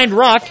go behind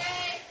Ruck.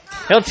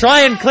 He'll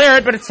try and clear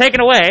it, but it's taken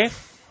away.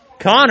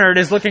 Conard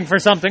is looking for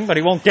something, but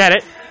he won't get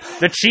it.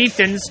 The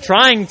Chieftains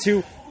trying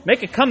to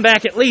make a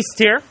comeback at least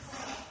here.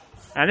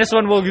 And this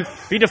one will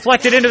be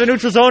deflected into the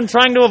neutral zone,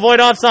 trying to avoid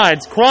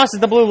offsides. Crosses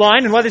the blue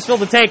line, and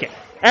Wethersfield will take it.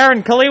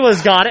 Aaron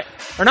Kaliwa's got it.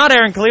 Or not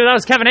Aaron Kaliwa, that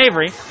was Kevin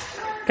Avery.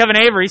 Kevin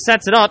Avery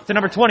sets it up to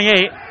number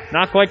 28.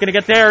 Not quite going to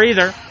get there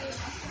either.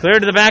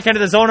 Cleared to the back end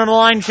of the zone on the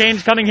line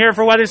change coming here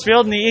for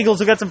Wethersfield, and the Eagles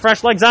will get some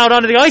fresh legs out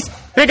onto the ice.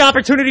 Big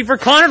opportunity for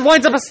Conard.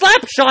 Winds up a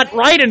slap shot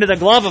right into the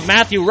glove of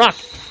Matthew Ruck.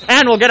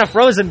 And we'll get a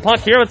frozen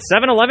puck here with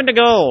 7:11 to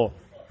go.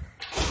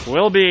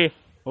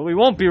 We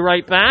won't be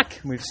right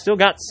back. We've still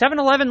got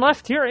 7:11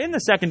 left here in the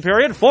second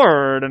period.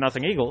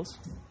 4-0 Eagles.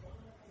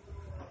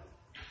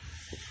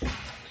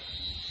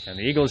 And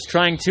the Eagles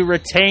trying to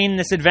retain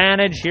this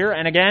advantage here,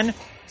 and again,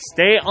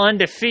 stay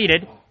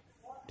undefeated.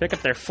 Pick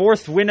up their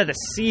 4th win of the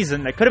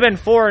season. They could have been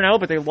 4-0,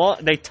 but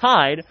they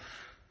tied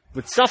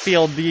with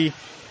Suffield the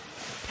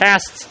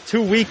past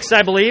 2 weeks,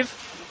 I believe.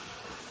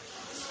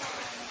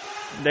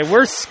 They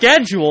were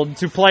scheduled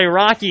to play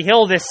Rocky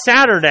Hill this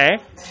Saturday.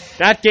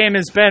 That game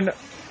has been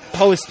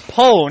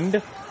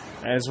postponed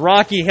as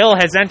Rocky Hill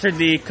has entered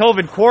the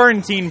COVID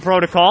quarantine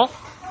protocol.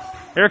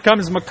 Here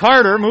comes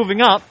McCarter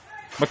moving up.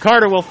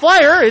 McCarter will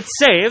fire. It's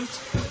saved.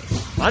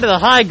 Onto the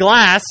high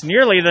glass,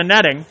 nearly the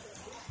netting.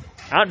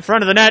 Out in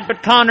front of the net,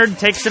 but Conard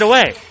takes it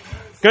away.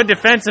 Good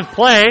defensive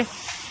play.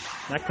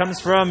 That comes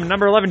from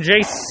number 11,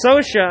 Jay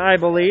Sosha, I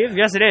believe.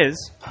 Yes, it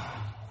is.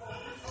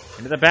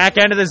 Into the back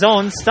end of the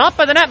zone. Stopped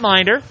by the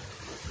netminder.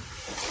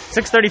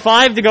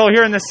 6:35 to go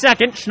here in the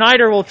second.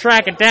 Schneider will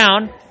track it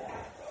down.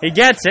 He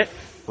gets it.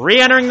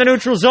 Re-entering the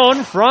neutral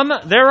zone from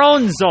their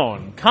own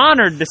zone.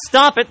 Conard to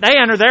stop it. They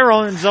enter their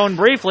own zone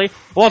briefly.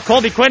 Well,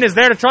 Colby Quinn is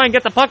there to try and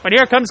get the puck, but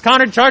here comes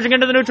Conard charging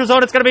into the neutral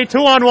zone. It's going to be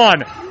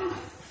 2-on-1.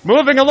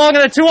 Moving along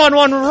in the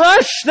 2-on-1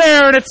 rush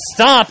there, and it's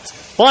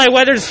stopped by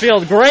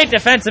Wethersfield. Great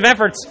defensive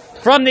efforts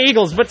from the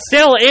Eagles, but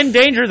still in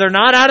danger. They're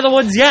not out of the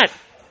woods yet.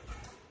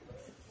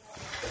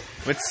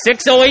 With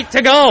 6:08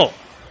 to go.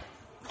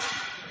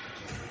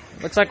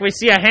 Looks like we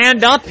see a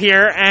hand up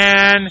here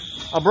and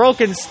a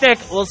broken stick.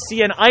 We'll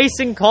see an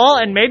icing call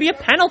and maybe a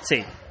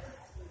penalty.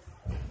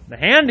 The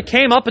hand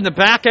came up in the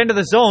back end of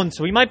the zone,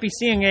 so we might be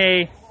seeing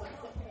a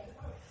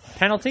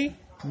penalty.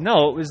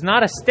 No, it was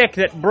not a stick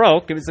that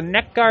broke. It was a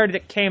neck guard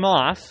that came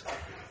off,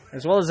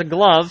 as well as a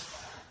glove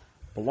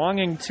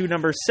belonging to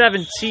number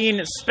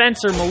 17,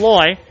 Spencer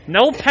Malloy.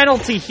 No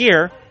penalty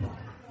here.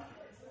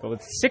 But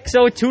with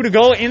 6:02 to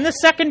go in the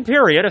second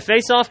period, a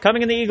face-off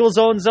coming in the Eagles'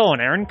 own zone.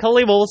 Aaron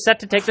Kaliwa set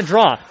to take the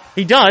draw.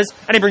 He does,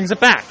 and he brings it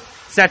back.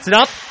 Sets it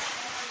up.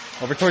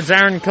 Over towards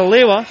Aaron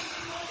Kaliwa.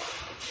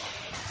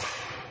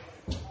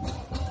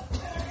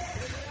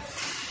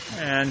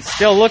 And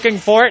still looking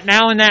for it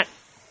now in that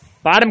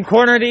bottom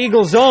corner of the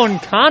Eagles' zone.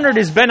 Conard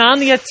has been on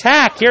the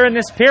attack here in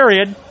this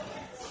period.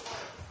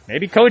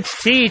 Maybe Coach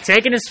T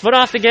taking his foot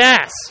off the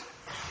gas.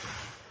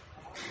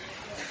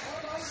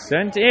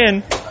 Sent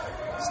in.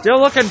 Still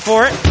looking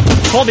for it.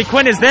 Colby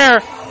Quinn is there,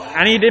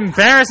 and he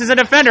embarrasses a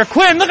defender.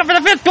 Quinn looking for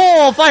the 5th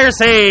goal. Fire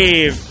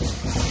save.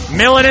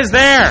 Millen is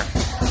there.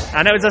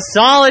 And it was a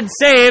solid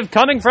save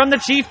coming from the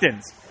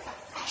Chieftains.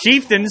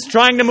 Chieftains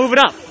trying to move it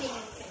up.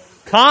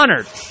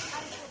 Conard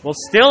will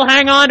still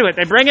hang on to it.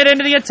 They bring it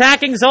into the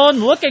attacking zone,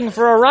 looking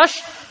for a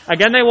rush.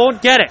 Again, they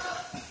won't get it.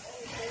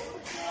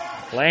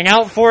 Playing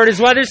out for it is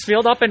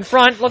Wethersfield up in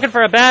front, looking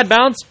for a bad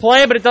bounce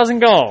play, but it doesn't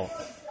go.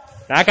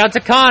 Back out to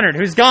Conard,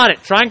 who's got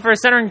it. Trying for a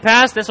centering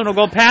pass. This one will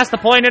go past the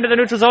point into the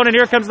neutral zone, and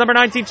here comes number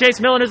 19, Chase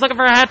Millen, who's looking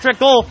for a hat-trick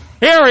goal.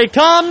 Here he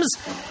comes.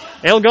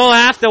 He'll go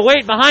have to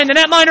wait behind the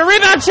netminder.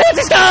 Rebound chance.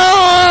 He scores!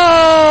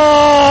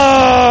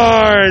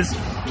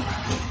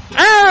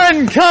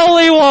 Aaron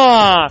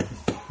Kaliwa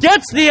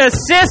gets the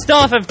assist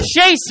off of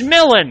Chase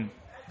Millen,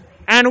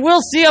 and we'll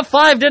see a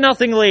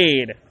 5-0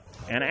 lead.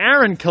 And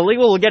Aaron Kaliwa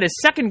will get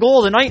his 2nd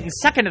goal of the night and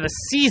 2nd of the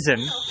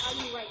season.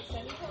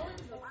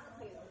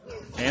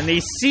 And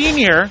the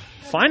senior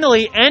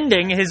finally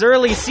ending his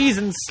early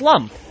season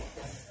slump.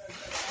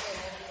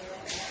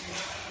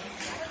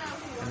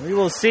 And we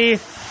will see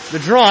the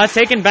draw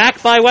taken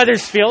back by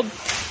Wethersfield.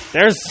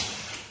 There's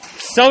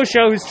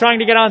Sosha, who's trying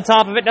to get on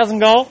top of it. Doesn't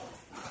go.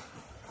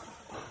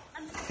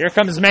 Here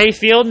comes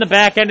Mayfield in the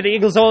back end of the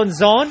Eagles' own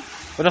zone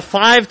with a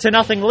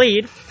 5-0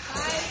 lead.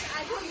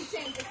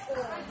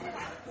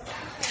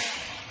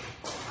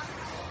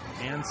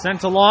 And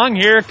sent along.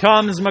 Here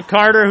comes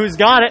McCarter, who's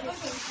got it.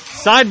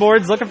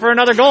 Sideboards looking for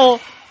another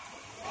goal.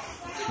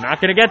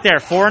 Not going to get there.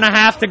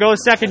 4.5 to go,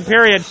 second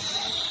period.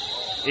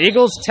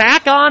 Eagles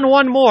tack on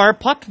one more.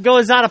 Puck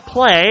goes out of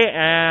play,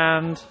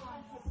 and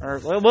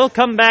we'll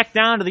come back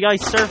down to the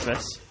ice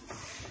surface.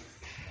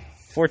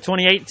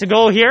 4:28 to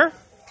go here.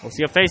 We'll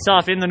see a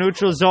face-off in the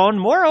neutral zone.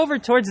 More over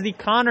towards the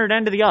Conard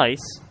end of the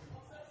ice.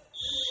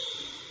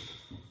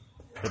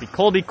 It'll be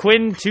Colby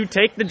Quinn to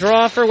take the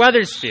draw for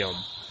Wethersfield.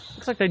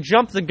 Looks like they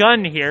jumped the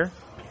gun here.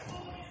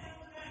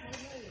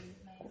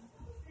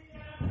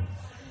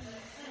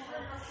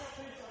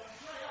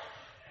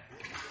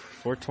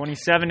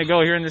 .427 to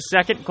go here in the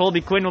second.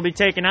 Colby Quinn will be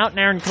taken out, and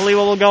Aaron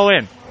Kaliwa will go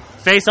in.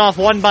 Face-off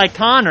won by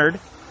Conard.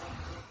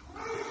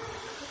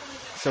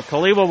 So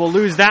Kaliwa will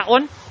lose that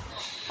one.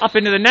 Up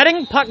into the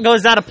netting. Puck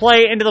goes out of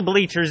play. Into the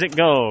bleachers it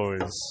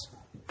goes.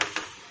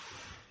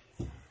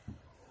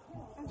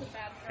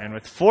 And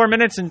with 4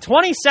 minutes and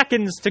 20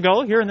 seconds to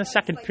go here in the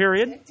second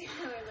period.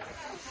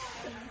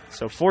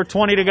 So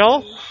 4:20 to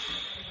go.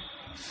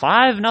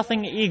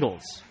 5-0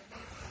 Eagles.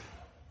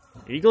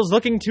 Eagles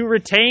looking to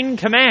retain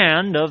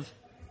command of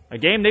a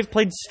game they've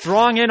played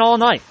strong in all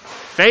night.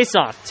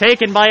 Face-off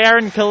taken by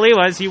Aaron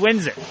Kaliwa as he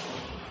wins it.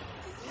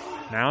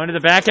 Now into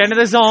the back end of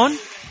the zone.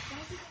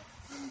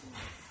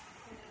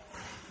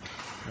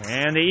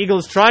 And the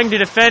Eagles trying to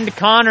defend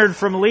Conard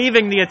from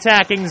leaving the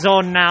attacking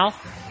zone now.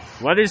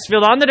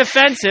 Wethersfield on the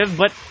defensive,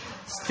 but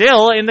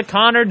still in the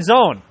Conard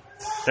zone.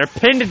 They're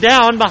pinned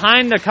down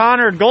behind the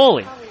Conard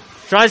goalie.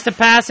 Tries to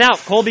pass out.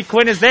 Colby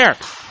Quinn is there.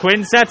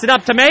 Quinn sets it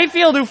up to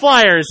Mayfield, who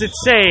fires. It's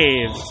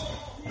saved.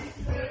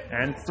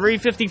 And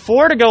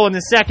 3:54 to go in the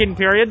second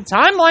period.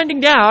 Time winding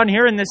down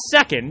here in the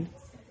second.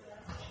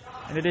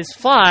 And it is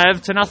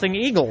 5-0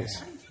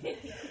 Eagles.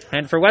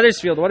 And for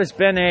Wethersfield, what has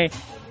been a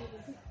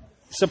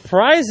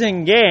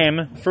surprising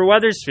game for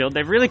Wethersfield.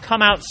 They've really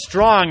come out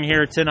strong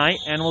here tonight,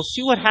 and we'll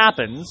see what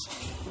happens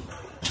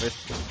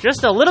with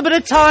just a little bit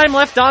of time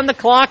left on the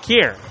clock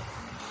here.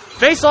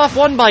 Face-off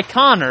won by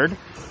Conard.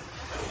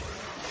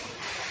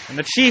 And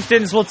the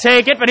Chieftains will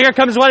take it, but here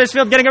comes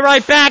Wethersfield getting it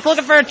right back,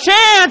 looking for a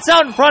chance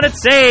out in front.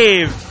 It's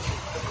saved.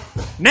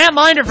 Nat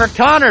Minder for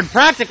Conard,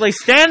 practically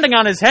standing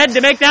on his head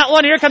to make that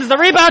one. Here comes the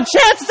rebound.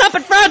 Chance is up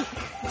in front.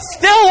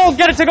 Still won't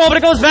get it to go, but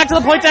it goes back to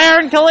the point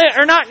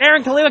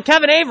to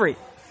Kevin Avery.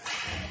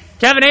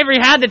 Kevin Avery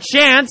had the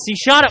chance. He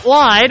shot it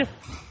wide.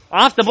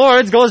 Off the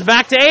boards, goes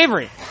back to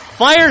Avery.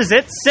 Fires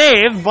it,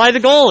 saved by the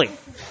goalie.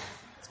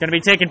 It's going to be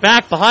taken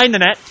back behind the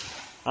net.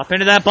 Up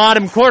into that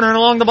bottom corner and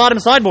along the bottom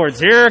sideboards.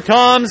 Here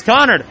comes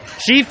Conard.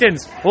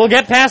 Chieftains will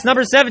get past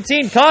number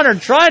 17.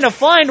 Conard trying to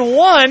find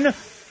one.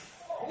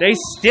 They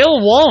still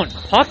won't.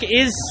 Puck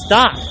is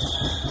stopped.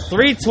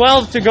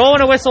 3:12 to go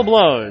and a whistle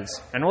blows.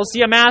 And we'll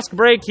see a mask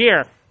break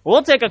here.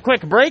 We'll take a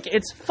quick break.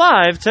 It's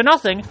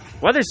 5-0.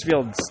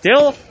 Wethersfield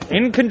still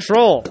in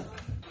control.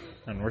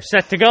 And we're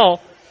set to go.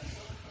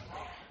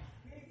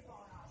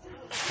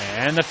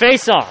 And the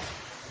face-off.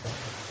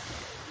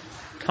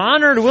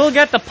 Conard will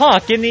get the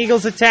puck in the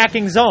Eagles'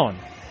 attacking zone.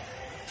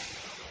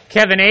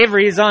 Kevin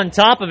Avery is on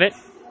top of it.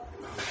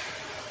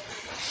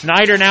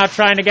 Schneider now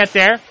trying to get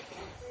there.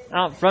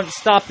 Out front,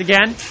 stopped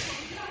again.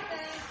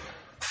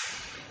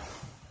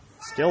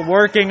 Still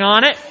working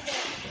on it.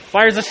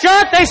 Fires a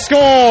shot, they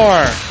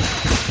score!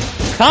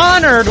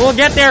 Conard will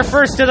get there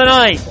first of the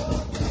night.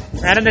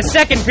 And in the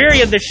second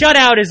period, the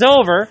shutout is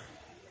over.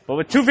 But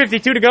with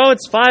 2:52 to go,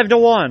 it's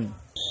 5-1.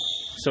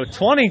 So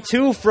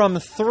 22 from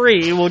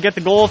 3 will get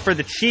the goal for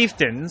the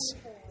Chieftains.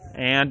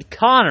 And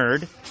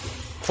Conard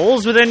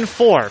pulls within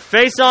 4.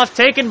 Face-off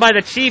taken by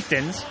the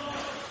Chieftains.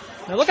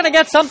 They're looking to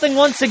get something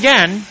once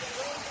again.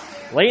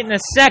 Late in the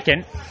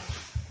second.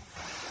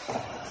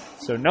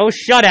 So no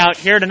shutout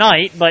here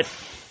tonight, but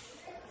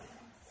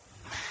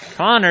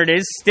Conard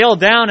is still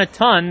down a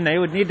ton. They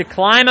would need to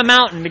climb a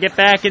mountain to get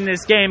back in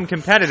this game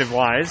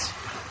competitive-wise.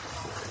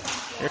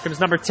 Here comes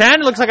number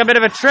 10. Looks like a bit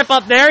of a trip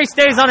up there. He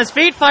stays on his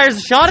feet, fires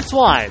a shot. It's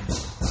wide.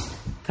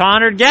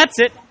 Conard gets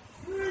it.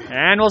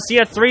 And we'll see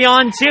a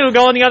 3-on-2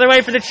 going the other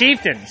way for the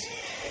Chieftains.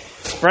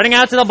 Spreading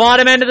out to the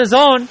bottom end of the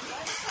zone.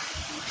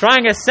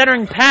 Trying a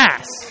centering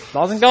pass.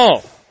 Doesn't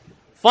go.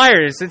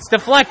 Fires. It's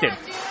deflected.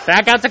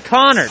 Back out to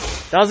Conard.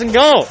 Doesn't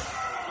go.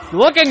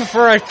 Looking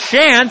for a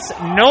chance.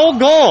 No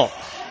goal.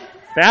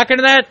 Back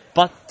into that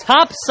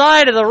top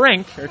side of the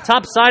rink, or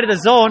top side of the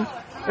zone.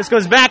 This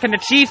goes back into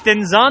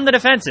Chieftains on the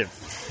defensive.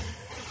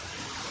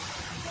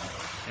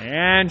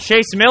 And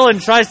Chase Millen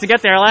tries to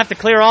get there. He'll have to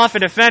clear off a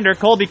defender.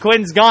 Colby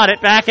Quinn's got it.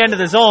 Back end of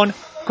the zone.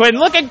 Quinn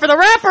looking for the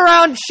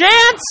wraparound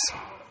chance.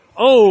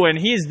 Oh, and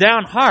he's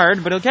down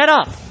hard, but he'll get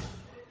up.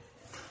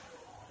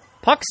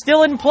 Puck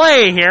still in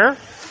play here.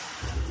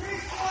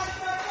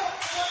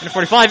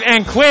 45,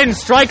 and Quinn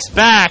strikes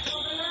back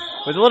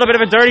with a little bit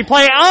of a dirty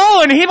play.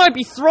 Oh, and he might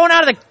be thrown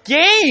out of the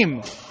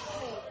game.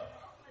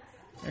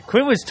 And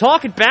Quinn was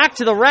talking back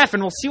to the ref,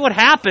 and we'll see what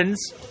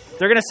happens.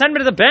 They're going to send him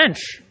to the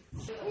bench.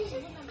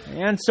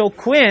 And so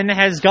Quinn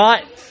has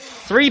got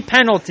 3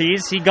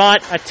 penalties. He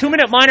got a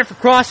 2-minute minor for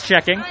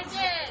cross-checking.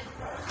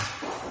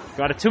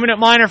 Got a 2-minute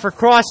minor for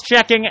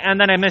cross-checking, and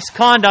then a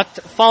misconduct,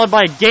 followed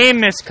by a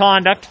game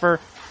misconduct for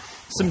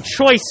some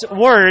choice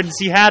words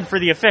he had for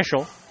the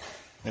official.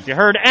 If you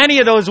heard any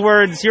of those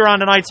words here on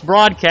tonight's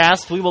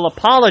broadcast, we will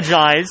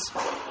apologize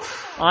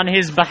on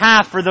his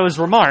behalf for those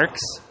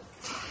remarks.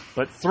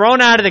 But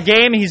thrown out of the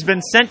game, he's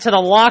been sent to the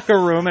locker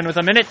room, and with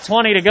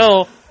 1:20 to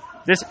go,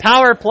 this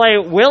power play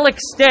will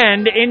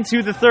extend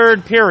into the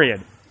third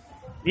period.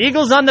 The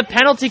Eagles on the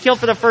penalty kill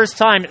for the first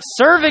time.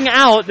 Serving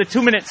out the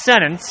 2-minute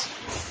sentence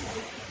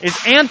is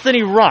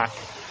Anthony Ruck.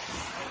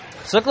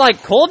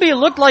 Colby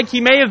looked like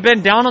he may have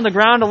been down on the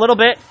ground a little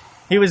bit.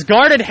 He was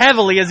guarded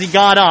heavily as he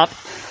got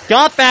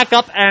back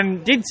up,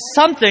 and did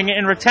something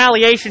in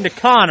retaliation to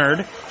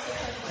Conard.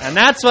 And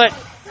that's what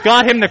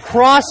got him the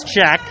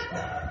cross-check.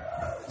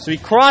 So he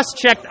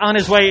cross-checked on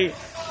his way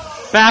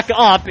back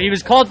up. He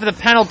was called for the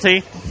penalty.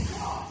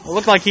 It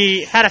looked like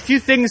he had a few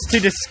things to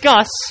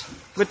discuss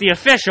with the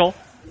official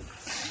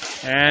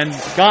and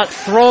got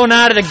thrown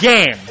out of the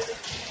game.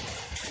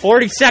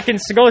 40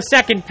 seconds to go,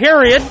 second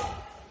period.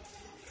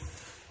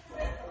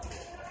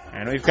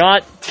 And we've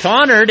got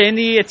Conard in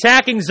the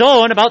attacking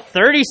zone. About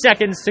 30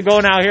 seconds to go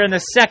now here in the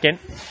second.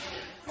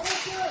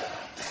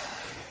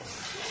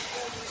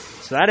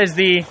 So that is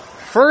the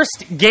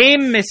first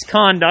game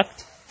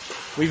misconduct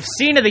we've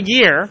seen of the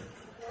year.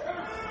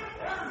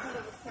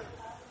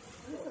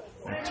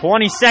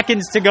 20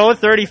 seconds to go,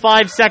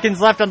 35 seconds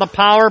left on the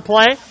power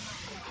play.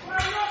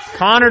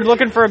 Conard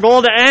looking for a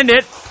goal to end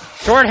it.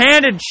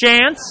 Short-handed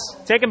chance,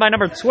 taken by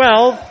number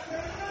 12.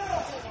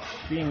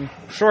 Being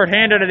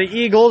short-handed of the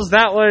Eagles,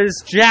 that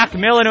was Jack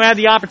Millen who had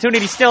the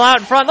opportunity, still out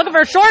in front. Looking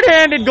for a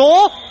short-handed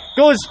goal.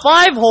 Goes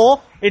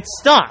 5-hole. It's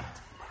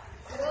stopped.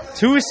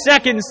 2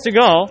 seconds to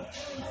go.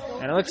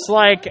 And it looks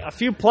like a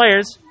few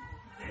players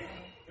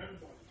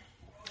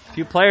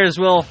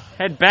will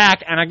head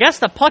back. And I guess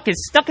the puck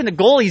is stuck in the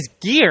goalie's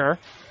gear.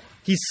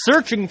 He's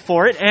searching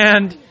for it.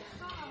 And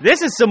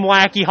this is some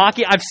wacky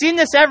hockey. I've seen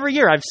this every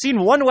year. I've seen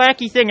one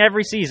wacky thing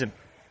every season.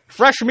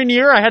 Freshman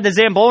year, I had the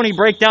Zamboni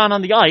breakdown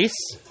on the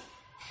ice.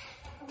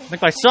 I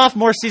think my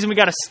sophomore season, we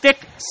got a stick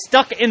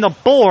stuck in the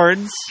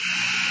boards.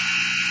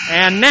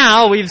 And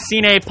now we've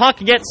seen a puck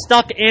get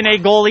stuck in a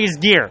goalie's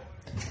gear.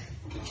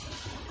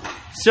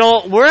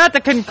 So we're at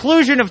the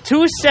conclusion of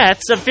 2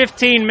 sets of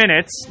 15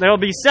 minutes. There will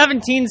be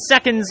 17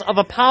 seconds of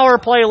a power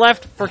play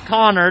left for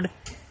Conard.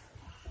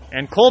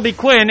 And Colby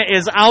Quinn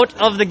is out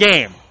of the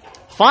game.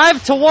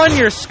 5-1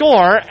 your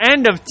score,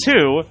 end of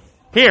 2,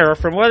 here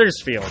from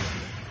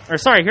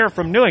here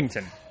from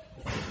Newington.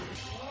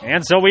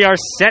 And so we are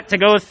set to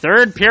go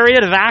third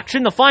period of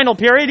action, the final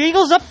period.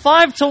 Eagles up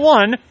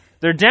 5-1.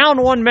 They're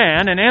down one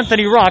man, and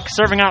Anthony Ruck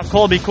serving out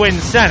Colby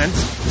Quinn's sentence.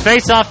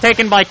 Face-off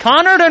taken by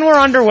Conard, and we're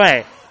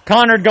underway.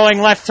 Conard going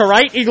left to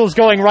right, Eagles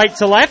going right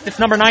to left. It's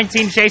number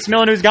 19, Chase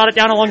Millen, who's got it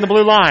down along the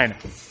blue line.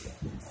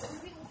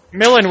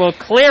 Millen will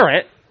clear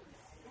it.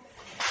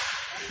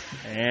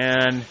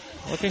 And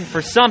looking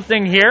for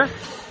something here.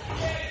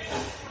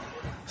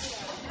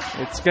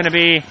 It's going to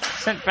be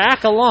sent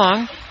back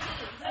along.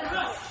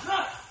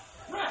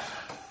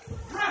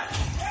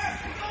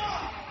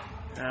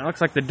 It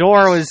looks like the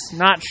door was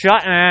not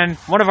shut, and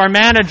one of our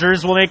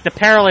managers will make the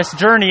perilous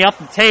journey up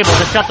the table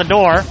to shut the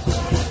door.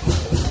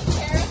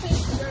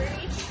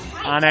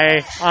 On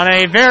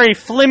a very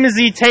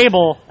flimsy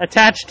table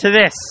attached to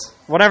this,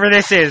 whatever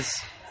this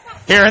is,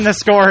 here in the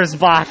scorer's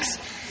box.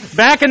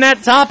 Back in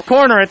that top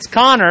corner, it's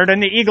Conard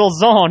in the Eagles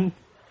zone.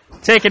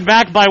 Taken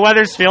back by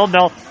Wethersfield.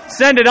 They'll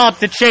send it up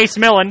to Chase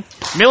Millen.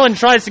 Millen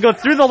tries to go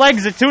through the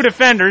legs of 2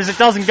 defenders. It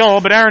doesn't go,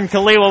 but Aaron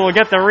Kaliwa will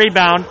get the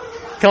rebound.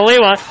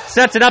 Kaliwa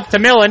sets it up to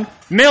Millen.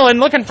 Millen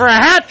looking for a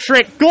hat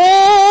trick.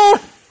 Goal!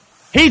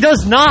 He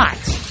does not.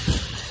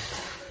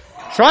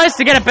 Tries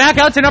to get it back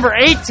out to number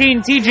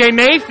 18, TJ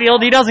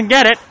Mayfield. He doesn't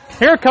get it.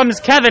 Here comes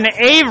Kevin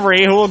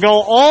Avery, who will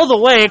go all the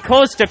way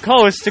coast to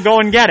coast to go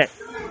and get it.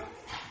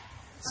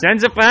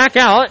 Sends it back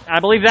out. I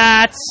believe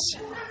that's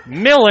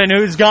Millen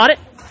who's got it.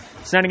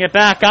 Sending it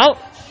back out.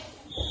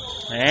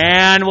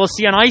 And we'll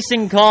see an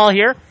icing call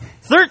here.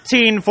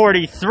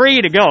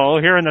 13:43 to go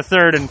here in the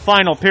third and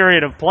final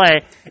period of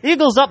play.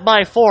 Eagles up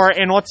by 4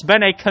 in what's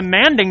been a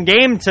commanding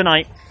game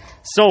tonight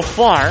so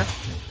far.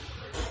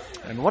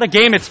 And what a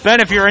game it's been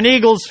if you're an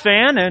Eagles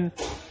fan. And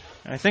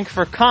I think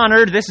for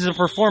Conard, this is a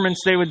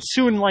performance they would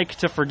soon like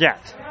to forget.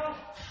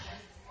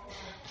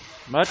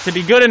 But to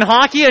be good in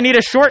hockey, you need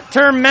a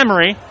short-term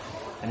memory.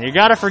 And you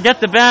got to forget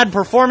the bad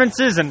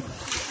performances, and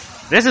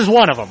this is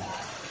one of them.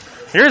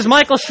 Here's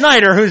Michael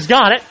Schneider, who's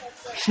got it.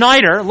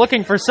 Schneider,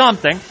 looking for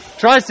something,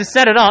 tries to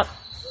set it up.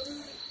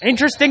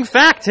 Interesting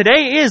fact,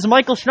 today is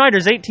Michael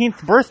Schneider's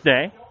 18th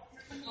birthday.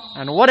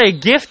 And what a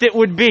gift it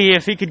would be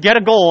if he could get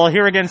a goal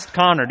here against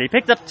Conard. He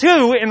picked up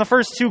 2 in the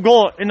first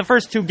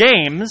 2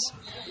 games.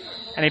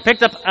 And he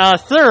picked up a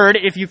third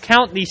if you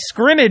count the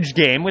scrimmage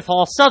game with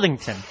Hall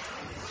Southington.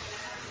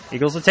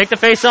 Eagles will take the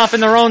face-off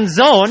in their own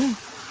zone.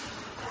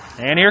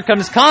 And here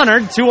comes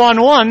Conard,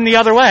 2-on-1 the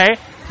other way.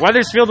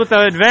 Wethersfield with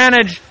the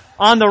advantage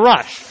on the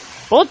rush.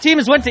 Both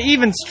teams went to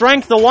even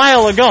strength a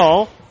while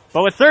ago,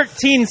 but with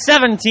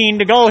 13:17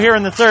 to go here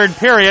in the third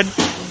period,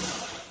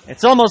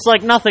 it's almost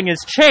like nothing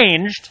has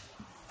changed.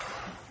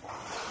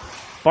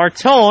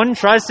 Bartone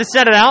tries to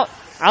set it out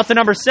to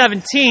number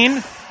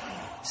 17.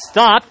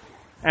 Stopped.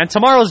 And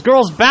tomorrow's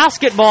girls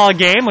basketball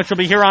game, which will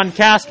be here on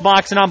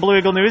CastBox and on Blue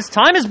Eagle News,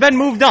 time has been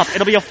moved up.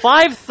 It'll be a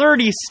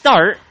 5:30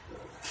 start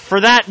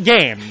for that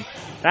game.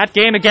 That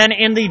game again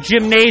in the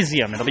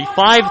gymnasium. It'll be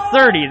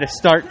 5:30 the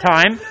start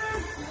time.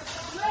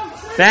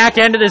 Back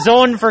end of the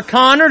zone for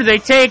Conard. They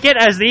take it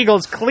as the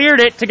Eagles cleared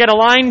it to get a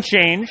line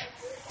change.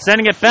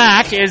 Sending it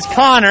back is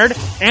Conard.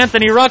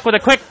 Anthony Ruck with a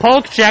quick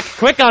poke check.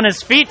 Quick on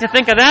his feet to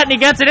think of that, and he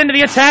gets it into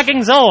the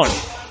attacking zone.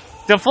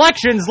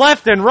 Deflections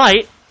left and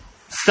right.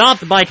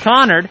 Stopped by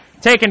Conard.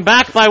 Taken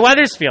back by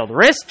Wethersfield.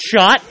 Wrist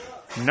shot.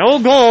 No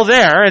goal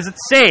there as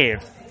it's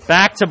saved.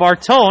 Back to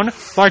Bartone.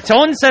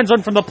 Bartone sends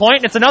one from the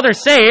point. It's another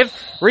save.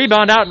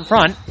 Rebound out in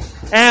front.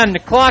 And the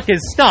clock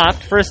is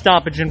stopped for a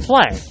stoppage in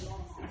play.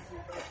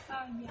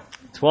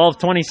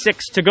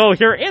 12:26 to go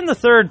here in the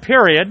third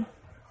period.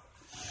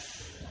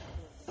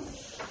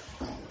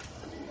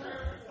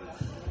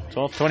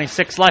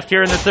 12:26 left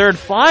here in the third.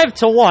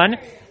 5-1.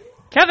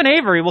 Kevin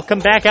Avery will come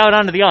back out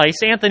onto the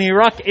ice. Anthony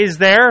Ruck is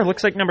there.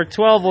 Looks like number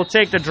 12 will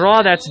take the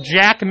draw. That's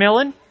Jack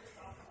Millen.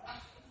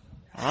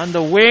 On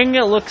the wing,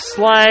 it looks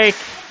like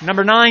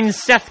number 9,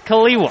 Seth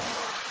Kaliwa.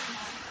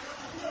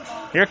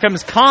 Here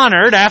comes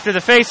Conard after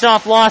the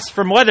face-off loss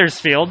from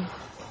Wethersfield.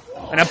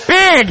 And a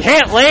big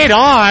hit laid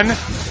on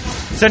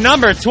to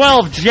number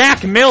 12,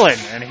 Jack Millen.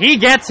 And he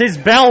gets his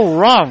bell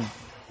rung.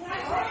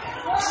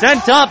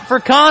 Sent up for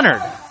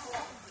Conard.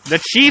 The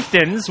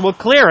Chieftains will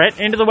clear it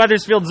into the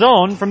Wethersfield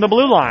zone from the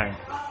blue line.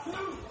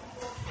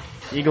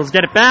 Eagles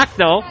get it back,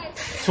 though.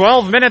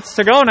 12 minutes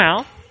to go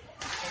now.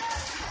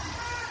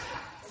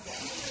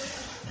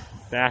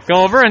 Back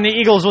over, and the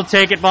Eagles will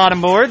take it bottom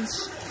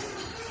boards.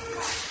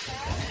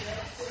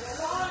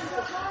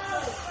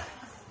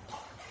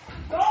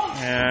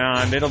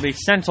 And it'll be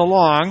sent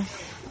along.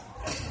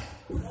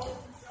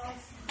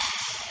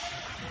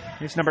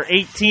 Here's number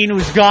 18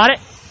 who's got it.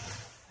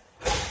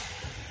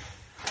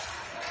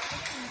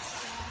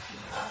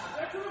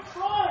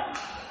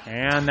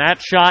 And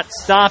that shot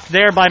stopped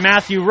there by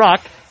Matthew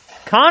Ruck.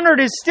 Conard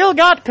has still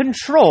got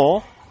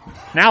control.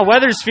 Now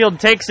Wethersfield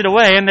takes it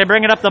away, and they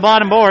bring it up the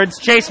bottom boards.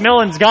 Chase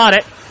Millen's got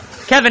it.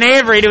 Kevin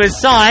Avery to his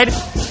side.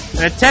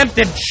 An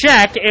attempted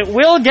check. It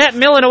will get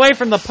Millen away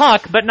from the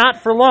puck, but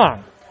not for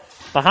long.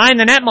 Behind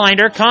the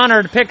netminder,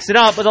 Conard picks it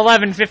up with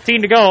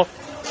 11:15 to go.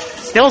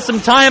 Still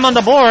some time on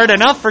the board,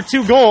 enough for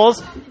 2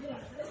 goals.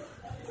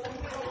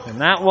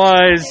 And that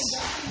was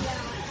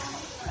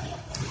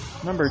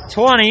number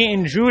 20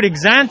 in Jude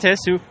Exantis,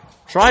 who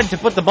tried to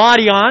put the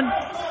body on.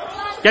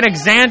 Again,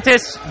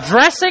 Exantis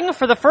dressing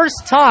for the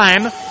first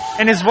time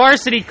in his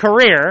varsity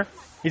career.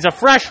 He's a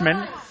freshman,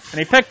 and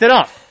he picked it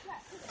up.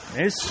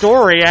 His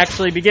story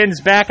actually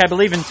begins back, I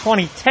believe, in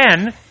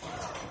 2010.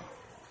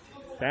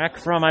 Back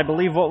from, I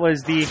believe, what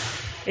was the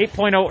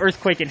 8.0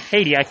 earthquake in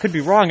Haiti. I could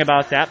be wrong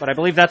about that, but I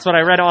believe that's what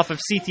I read off of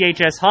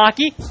CTHS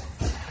Hockey.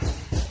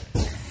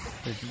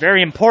 It's a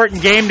very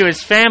important game to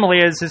his family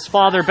as his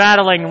father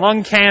battling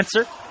lung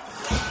cancer.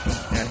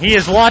 And he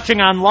is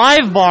watching on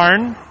Live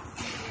Barn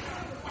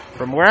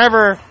from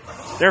wherever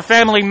their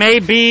family may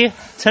be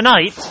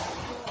tonight.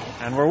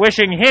 And we're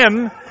wishing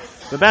him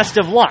the best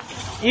of luck.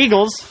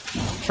 Eagles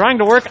trying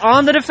to work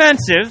on the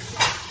defensive.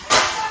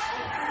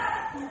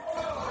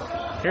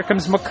 Here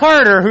comes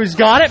McCarter, who's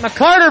got it.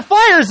 McCarter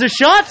fires the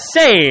shot,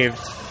 saved.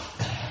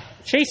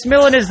 Chase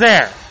Millen is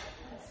there.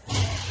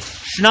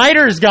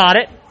 Schneider's got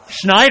it.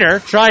 Schneider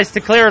tries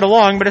to clear it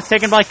along, but it's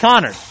taken by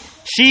Conard.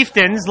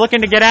 Chieftains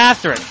looking to get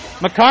after it.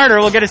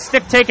 McCarter will get his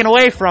stick taken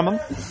away from him.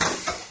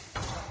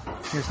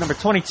 Here's number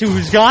 22,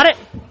 who's got it.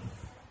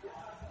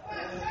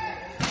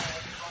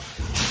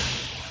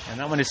 And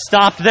that one is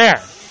stopped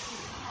there.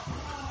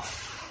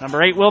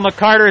 Number 8, Will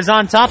McCarter, is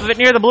on top of it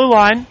near the blue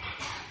line.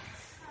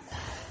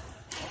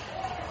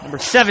 Number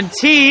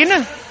 17.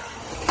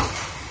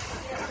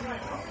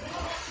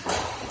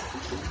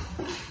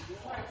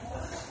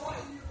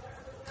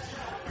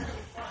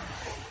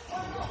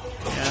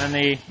 And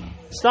the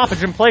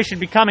stoppage in play should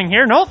be coming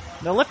here. Nope.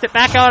 They'll lift it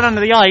back out onto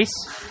the ice.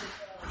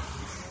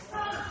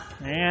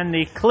 And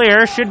the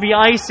clear should be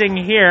icing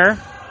here.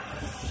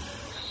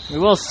 We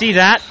will see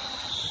that.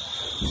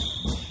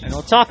 And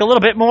we'll talk a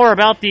little bit more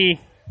about the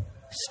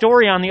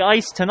story on the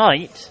ice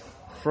tonight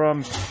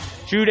from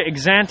Jude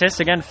Exantis.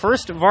 Again,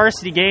 first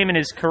varsity game in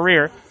his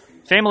career.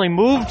 Family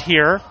moved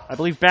here, I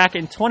believe back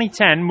in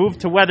 2010,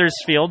 moved to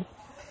Wethersfield.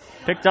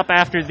 Picked up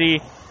after the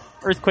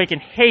earthquake in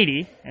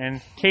Haiti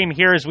and came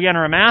here as we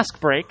enter a mask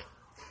break.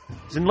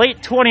 It was in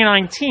late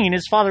 2019.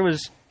 His father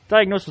was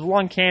diagnosed with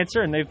lung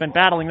cancer, and they've been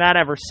battling that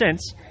ever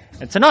since.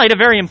 And tonight, a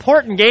very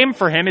important game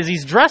for him as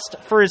he's dressed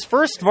for his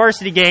first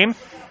varsity game.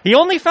 He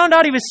only found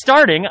out he was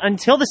starting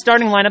until the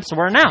starting lineups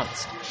were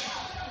announced.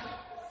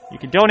 You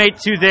can donate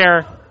to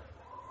their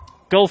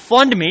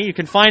GoFundMe. You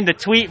can find the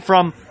tweet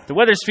from the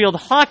Wethersfield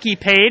Hockey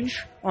page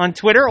on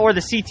Twitter or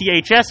the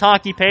CTHS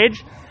Hockey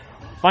page.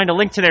 Find a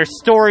link to their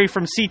story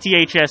from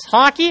CTHS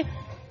Hockey,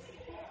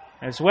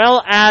 as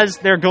well as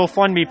their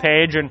GoFundMe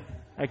page. And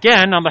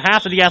Again, on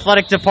behalf of the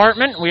athletic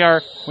department, we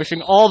are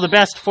wishing all the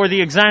best for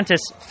the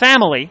Exantis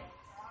family.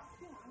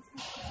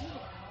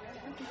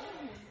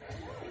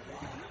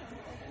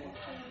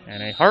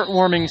 And a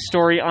heartwarming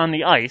story on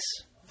the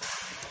ice.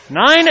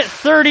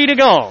 9:30 to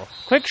go.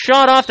 Quick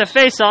shot off the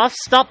face-off,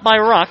 stopped by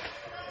Ruck.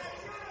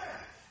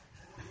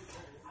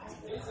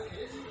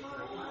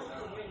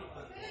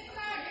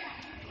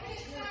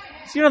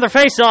 See another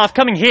face-off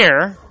coming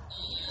here.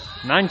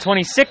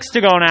 9:26 to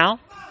go now.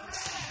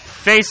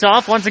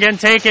 Face-off once again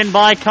taken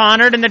by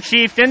Conard and the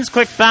Chieftains.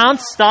 Quick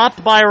bounce,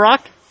 stopped by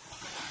Ruck.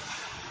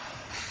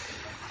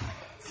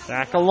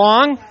 Back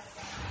along.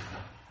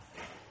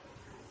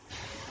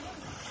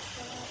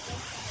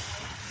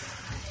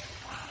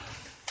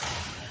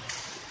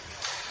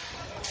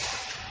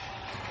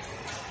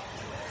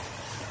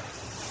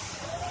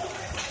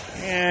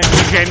 And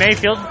TJ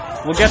Mayfield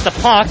will get the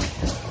puck.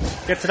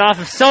 Gets it off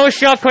of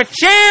Sosha. Quick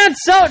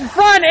chance out in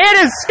front.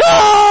 It is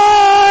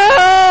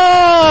scored!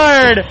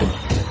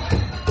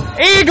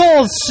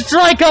 Eagles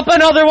strike up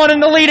another one,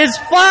 and the lead is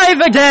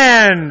 5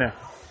 again.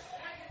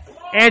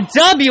 And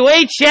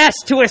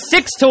WHS to a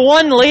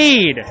 6-1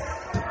 lead.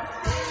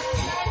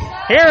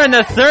 Here in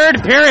the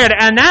third period,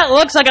 and that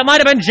looks like it might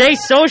have been Jay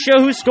Sosha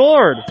who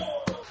scored.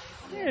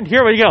 And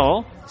here we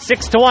go.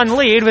 6-1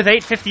 lead with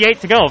 8:58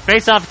 to go.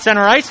 Face off at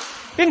center ice.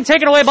 Being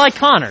taken away by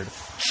Conard.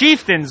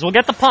 Chieftains will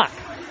get the puck.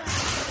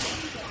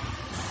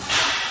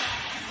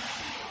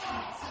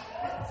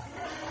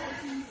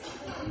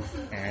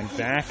 And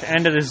back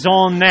end of the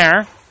zone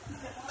there.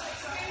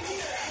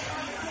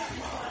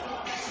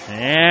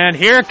 And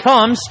here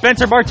comes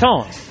Spencer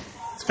Bartone.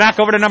 It's back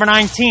over to number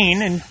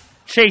 19 and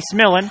Chase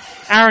Millen.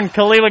 Aaron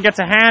Kaliwa gets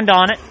a hand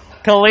on it.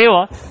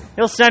 Kaliwa,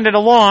 he'll send it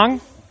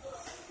along.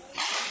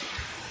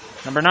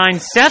 Number 9,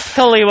 Seth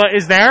Kaliwa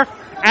is there.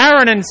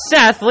 Aaron and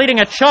Seth leading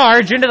a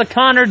charge into the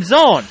Conard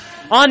zone.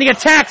 On the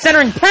attack,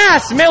 centering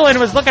pass. Millen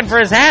was looking for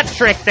his hat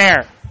trick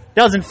there.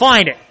 Doesn't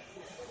find it.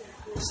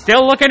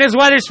 Still looking as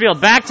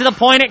Wethersfield. Back to the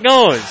point it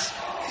goes.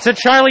 So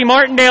Charlie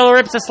Martindale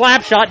rips a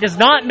slap shot. Does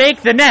not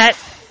make the net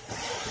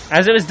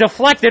as it was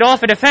deflected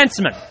off a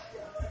defenseman.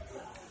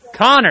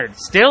 Conard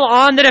still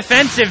on the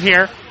defensive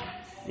here.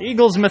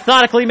 Eagles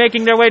methodically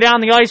making their way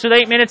down the ice with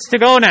 8 minutes to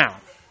go now.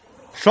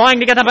 Trying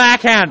to get the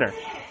backhander.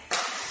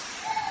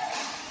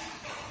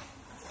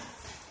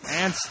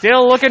 And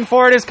still looking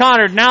for it is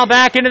Conard. Now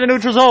back into the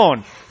neutral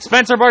zone.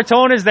 Spencer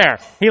Bartone is there.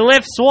 He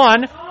lifts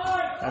one,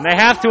 and they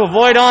have to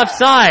avoid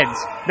offsides.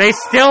 They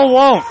still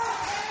won't.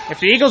 If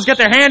the Eagles get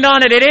their hand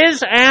on it, it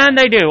is, and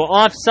they do.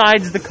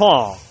 Offsides the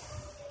call.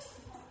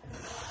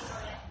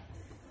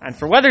 And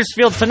for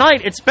Wethersfield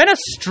tonight, it's been a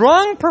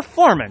strong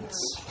performance.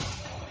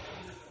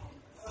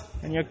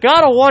 And you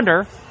gotta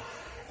wonder,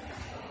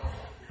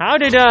 how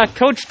did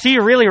Coach T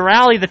really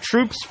rally the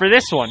troops for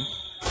this one?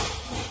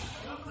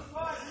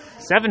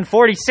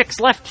 7:46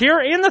 left here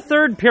in the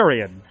third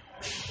period.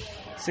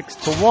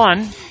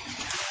 6-1.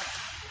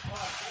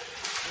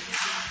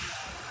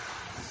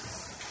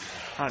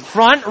 On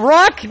front,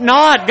 Ruck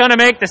not going to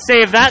make the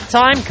save that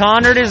time.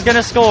 Conard is going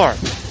to score.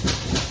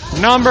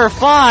 Number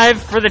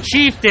 5 for the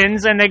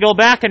Chieftains, and they go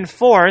back and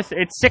forth.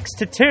 It's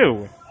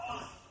 6-2.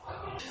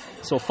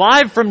 So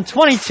 5 from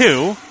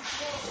 22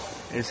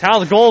 is how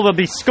the goal will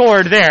be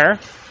scored there.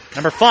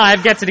 Number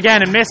 5 gets it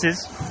again and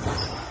misses.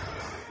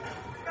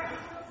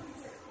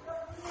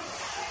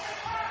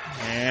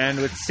 And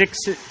with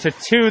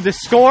 6-2 the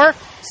score,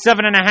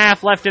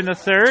 7.5 left in the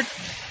third.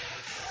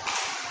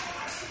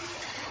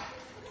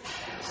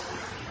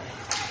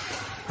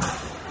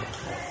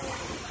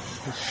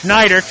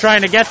 Schneider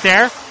trying to get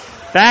there.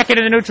 Back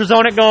into the neutral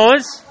zone it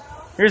goes.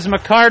 Here's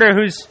McCarter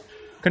who's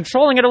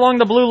controlling it along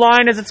the blue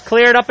line as it's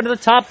cleared up into the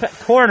top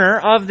corner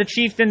of the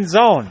Chieftain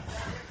zone.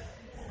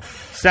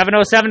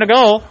 7:07 to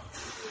go.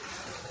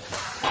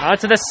 Out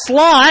to the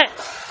slot.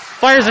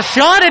 Fires a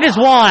shot. It is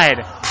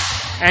wide.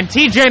 And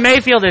TJ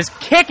Mayfield is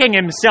kicking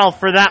himself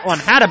for that one.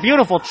 Had a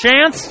beautiful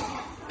chance.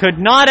 Could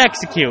not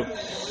execute.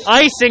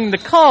 Icing the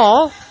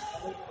call.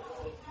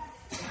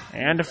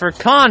 And for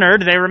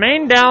Conard, they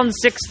remain down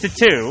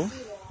 6-2.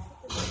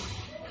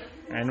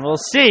 And we'll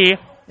see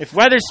if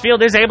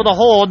Wethersfield is able to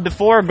hold the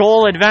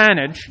 4-goal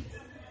advantage.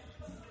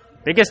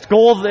 Biggest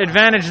goal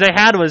advantage they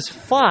had was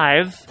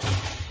 5.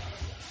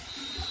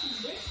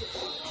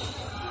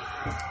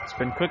 It's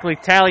been quickly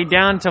tallied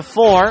down to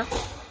 4.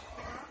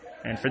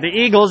 And for the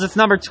Eagles, it's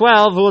number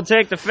 12 who will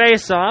take the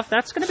face-off.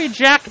 That's going to be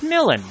Jack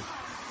Millen.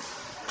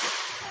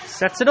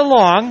 Sets it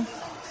along.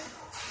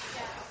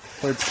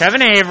 Towards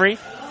Kevin Avery.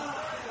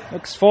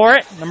 Looks for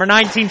it. Number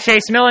 19,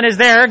 Chase Millen, is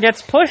there.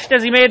 Gets pushed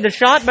as he made the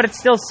shot, but it's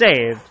still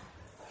saved.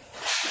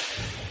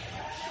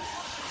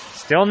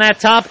 Still in that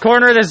top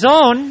corner of the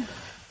zone.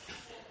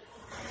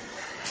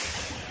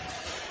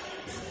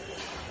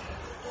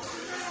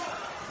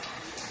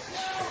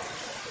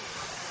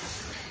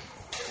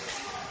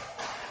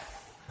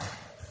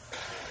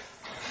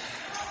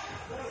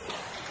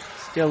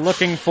 Still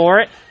looking for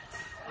it.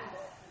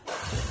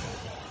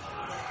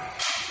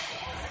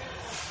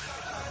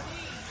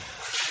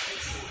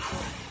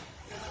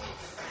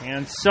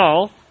 And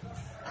so,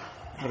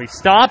 Will be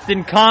stopped,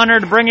 and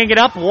Conard bringing it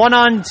up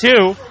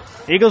 1-on-2.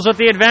 Eagles with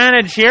the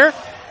advantage here.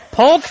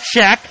 Poke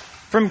check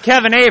from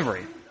Kevin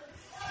Avery.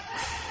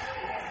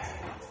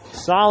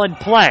 Solid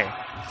play.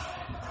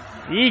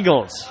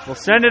 Eagles will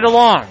send it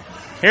along.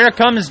 Here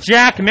comes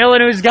Jack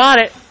Millen, who's got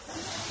it.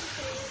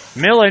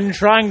 Millen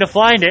trying to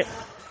find it.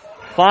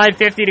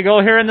 5:50 to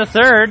go here in the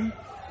third.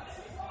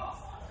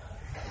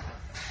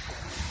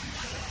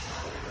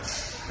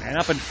 And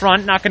up in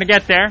front, not going to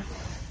get there.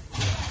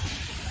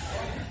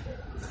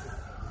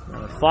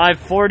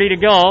 5:40 to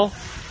go.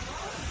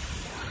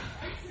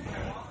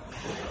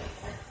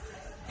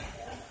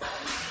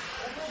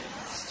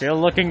 Still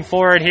looking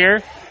for it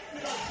here.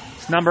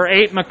 It's number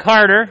 8,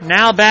 McCarter.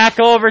 Now back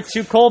over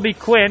to Colby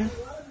Quinn.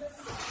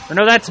 Or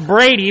no, that's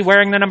Brady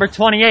wearing the number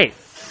 28.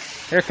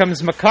 Here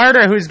comes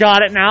McCarter, who's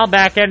got it now.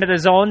 Back end of the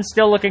zone.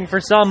 Still looking for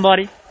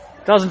somebody.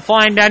 Doesn't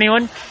find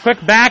anyone.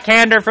 Quick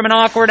backhander from an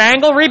awkward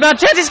angle. Rebound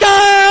chance. He scores!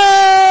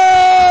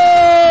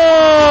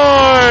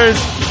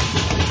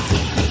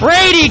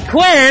 Brady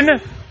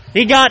Quinn.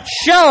 He got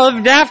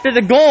shoved after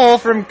the goal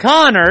from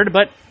Conard,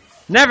 but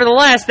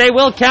nevertheless, they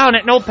will count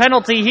it. No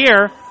penalty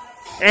here.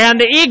 And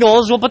the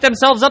Eagles will put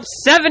themselves up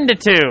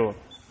 7-2.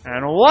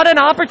 And what an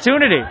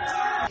opportunity.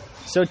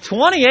 So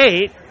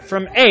 28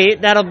 from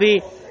 8. That'll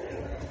be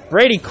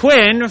Brady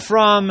Quinn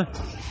from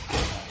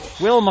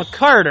Will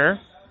McCarter.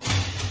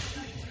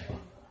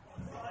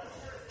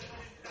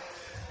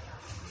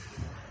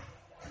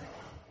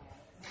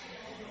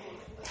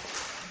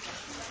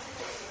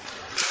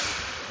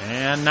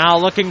 And now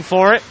looking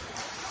for it.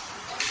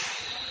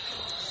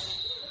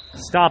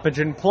 Stoppage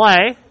in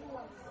play.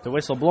 The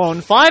whistle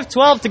blown.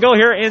 5:12 to go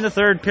here in the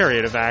third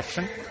period of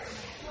action.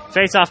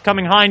 Face-off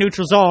coming high,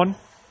 neutral zone.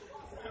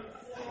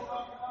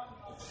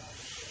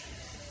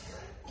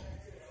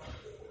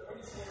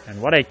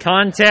 And what a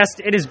contest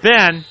it has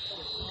been.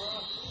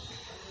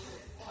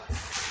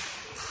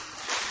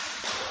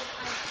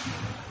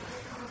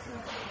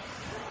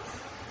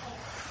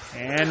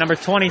 And number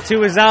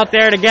 22 is out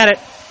there to get it.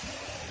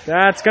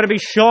 That's going to be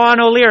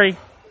Sean O'Leary.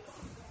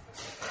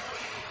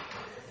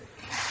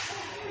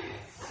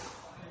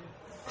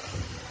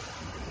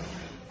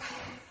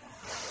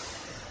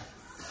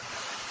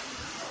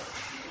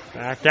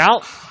 Back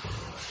out.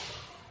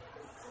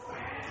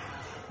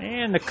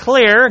 And the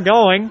clear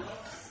going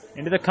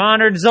into the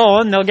Conard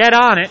zone. They'll get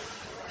on it.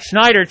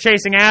 Schneider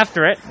chasing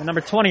after it. And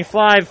number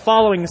 25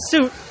 following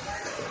suit.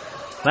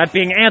 That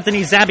being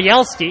Anthony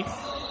Zabielski.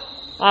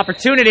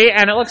 Opportunity,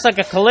 and it looks like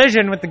a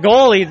collision with the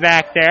goalie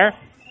back there.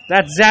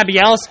 That's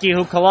Zabielski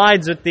who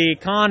collides with the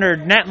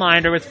Conard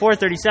netminder with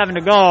 4:37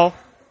 to go.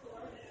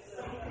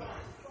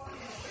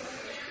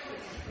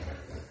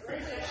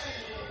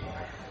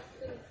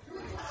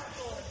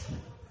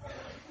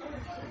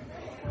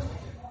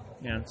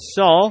 And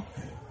so,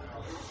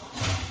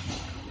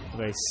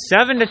 with a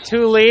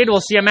 7-2 lead, we'll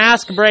see a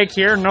mask break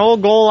here. No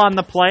goal on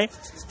the play.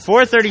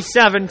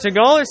 4:37 to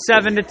go,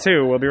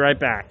 7-2. We'll be right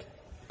back.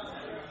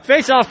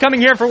 Face-off coming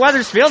here for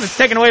Wethersfield. It's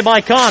taken away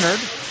by Conard.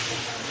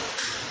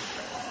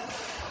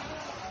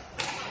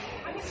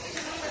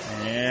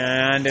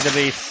 And it'll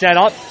be set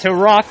up to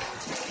Ruck.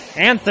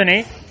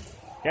 Anthony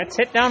gets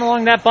hit down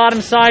along that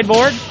bottom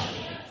sideboard.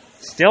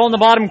 Still in the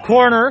bottom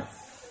corner.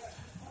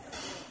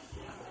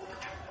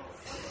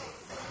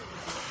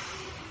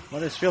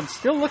 Wethersfield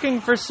still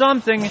looking for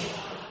something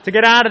to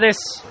get out of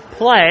this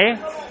play.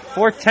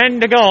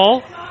 4:10 to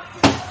go.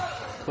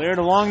 Cleared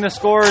along the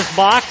scorer's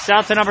box.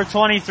 Out to number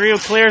 23 who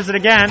clears it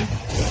again.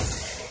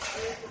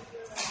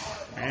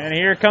 And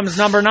here comes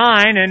number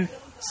 9 and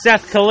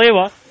Seth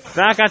Kaliwa.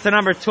 Back out to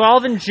number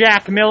 12 and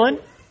Jack Millen.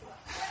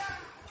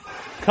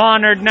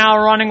 Conard now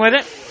running with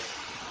it.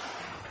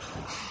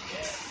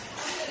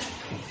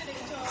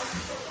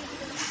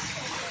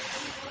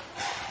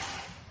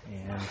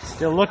 And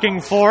still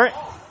looking for it.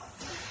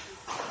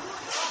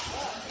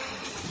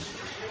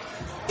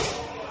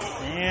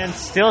 And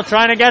still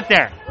trying to get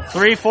there.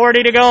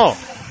 3:40 to go.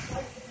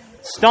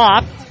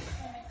 Stopped.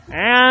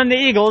 And the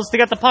Eagles to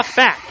get the puck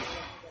back.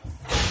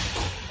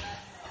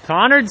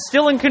 Conard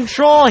still in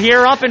control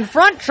here. Up in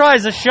front.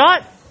 Tries a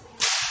shot.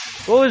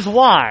 Goes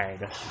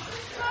wide.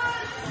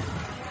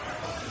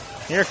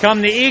 Here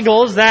come the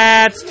Eagles.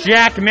 That's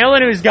Jack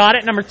Millen who's got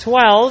it. Number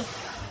 12.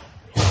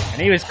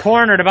 And he was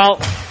cornered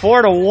about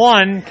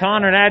 4-1.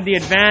 Conard had the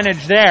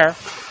advantage there.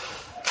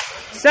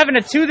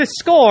 7-2 the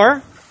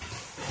score.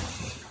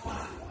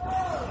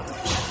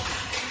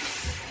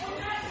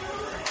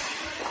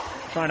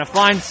 Trying to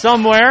find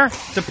somewhere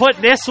to put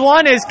this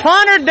one is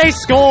Conard. They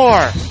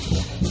score.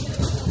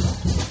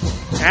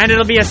 And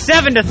it'll be a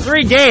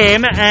 7-3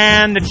 game,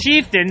 and the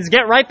Chieftains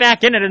get right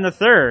back in it in the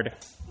third.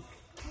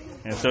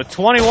 And so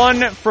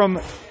 21 from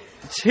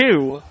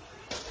 2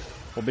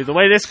 will be the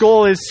way this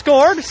goal is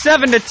scored.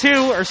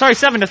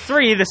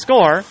 7-3 the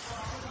score.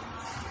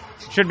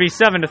 Should be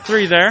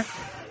 7-3 there.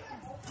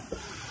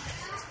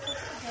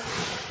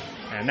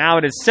 And now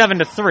it is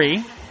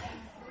 7-3.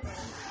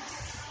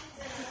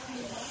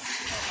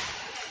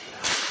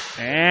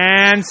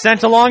 And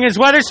sent along is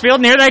Wethersfield,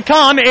 and here they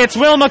come. It's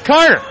Will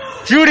McCarter.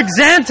 Jude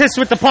Xantis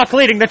with the puck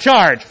leading the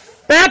charge.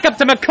 Back up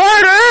to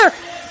McCarter.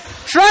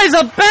 Tries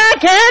a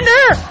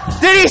backhander.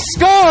 Did he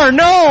score?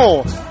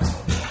 No.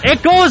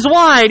 It goes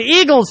wide.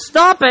 Eagles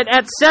stop it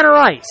at center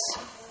ice.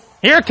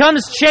 Here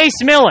comes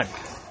Chase Millen.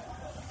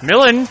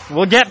 Millen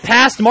will get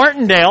past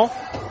Martindale.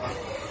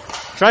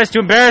 Tries to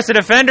embarrass a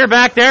defender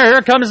back there.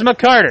 Here comes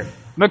McCarter.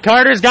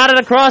 McCarter's got it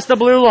across the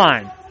blue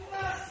line.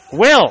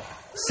 Will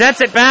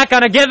sets it back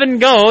on a give and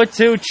go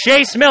to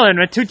Chase Millen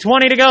with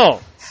 2:20 to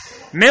go.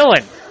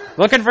 Millen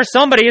looking for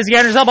somebody as he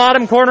enters the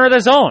bottom corner of the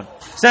zone.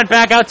 Sent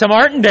back out to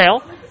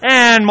Martindale,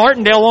 and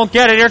Martindale won't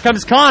get it. Here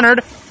comes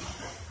Conard.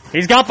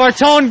 He's got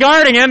Bartone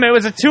guarding him. It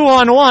was a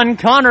 2-on-1.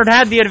 Conard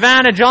had the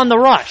advantage on the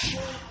rush.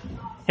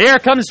 Here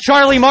comes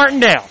Charlie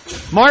Martindale.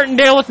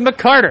 Martindale with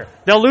McCarter.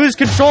 They'll lose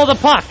control of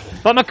the puck,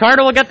 but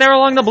McCarter will get there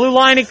along the blue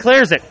line. He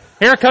clears it.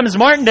 Here comes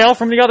Martindale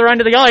from the other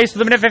end of the ice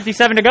with a minute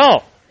 57 to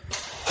go.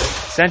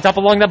 Sent up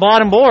along the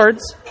bottom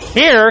boards.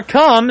 Here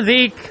come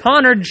the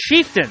Conard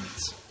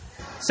Chieftains.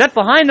 Set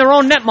behind their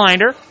own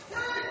netminder.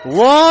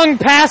 Long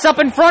pass up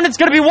in front. It's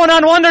going to be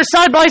one-on-one. They're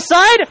side by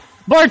side.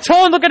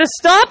 Bartone looking to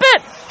stop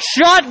it.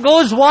 Shot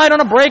goes wide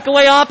on a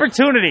breakaway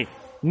opportunity.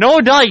 No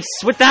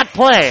dice with that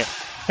play.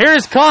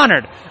 Here's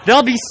Conard.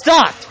 They'll be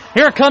stopped.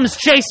 Here comes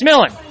Chase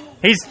Millen.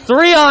 He's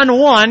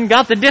 3-on-1.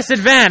 Got the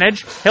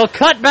disadvantage. He'll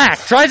cut back.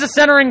 Tries a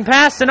centering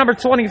pass to number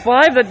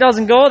 25. That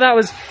doesn't go. That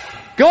was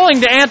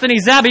going to Anthony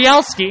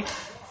Zabielski.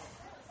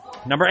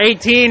 Number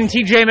 18,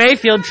 TJ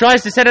Mayfield,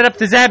 tries to set it up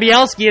to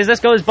Zabielski as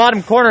this goes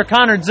bottom corner,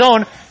 Conard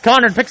zone.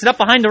 Conard picks it up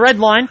behind the red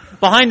line,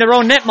 behind their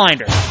own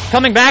netminder.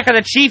 Coming back are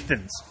the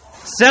Chieftains.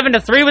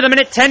 7-3 with a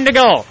minute 10 to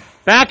go.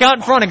 Back out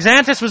in front.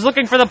 Xantis was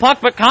looking for the puck,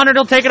 but Conard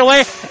will take it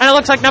away, and it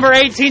looks like number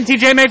 18,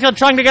 TJ Mayfield,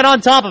 trying to get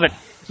on top of it.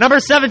 Number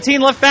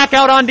 17 left back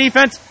out on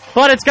defense,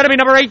 but it's going to be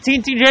number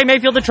 18, TJ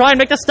Mayfield, to try and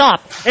make the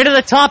stop. Into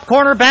the top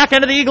corner, back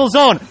into the Eagle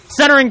zone.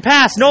 Centering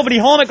pass, nobody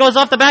home. It goes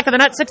off the back of the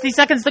net, 60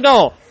 seconds to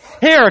go.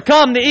 Here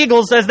come the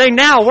Eagles as they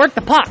now work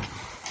the puck.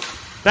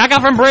 Back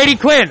out from Brady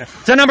Quinn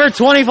to number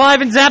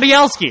 25 and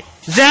Zabielski.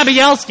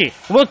 Zabielski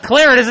will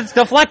clear it as it's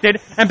deflected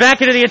and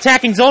back into the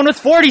attacking zone with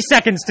 40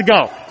 seconds to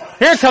go.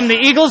 Here come the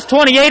Eagles.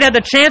 28 had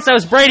the chance. That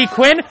was Brady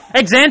Quinn.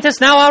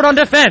 Xantis now out on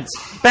defense.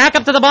 Back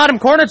up to the bottom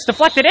corner. It's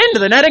deflected into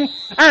the netting,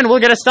 and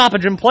we'll get a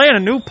stoppage in play, and a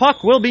new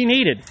puck will be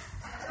needed.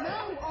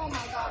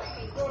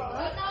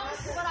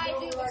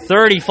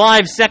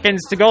 35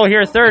 seconds to go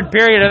here, third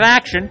period of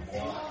action.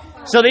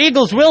 So the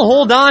Eagles will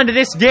hold on to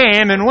this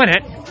game and win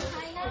it.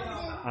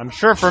 I'm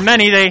sure for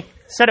many they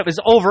said it was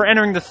over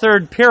entering the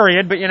third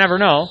period, but you never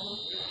know.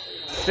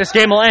 This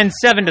game will end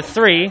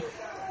 7-3.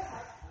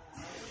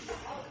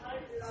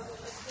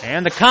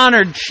 And the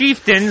Conard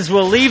Chieftains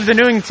will leave the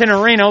Newington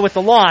Arena with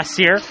the loss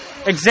here.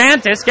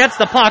 Xantis gets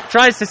the puck,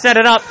 tries to set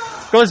it up,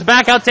 goes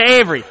back out to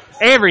Avery.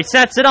 Avery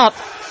sets it up,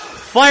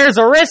 fires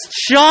a wrist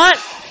shot.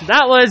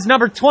 That was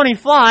number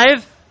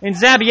 25 in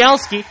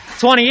Zabielski.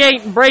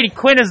 28, and Brady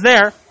Quinn is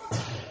there.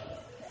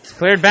 It's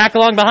cleared back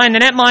along behind the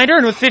netminder,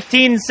 and with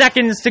 15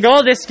 seconds to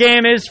go, this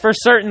game is for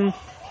certain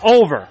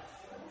over.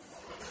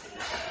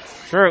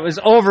 Sure, it was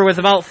over with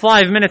about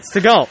 5 minutes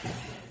to go.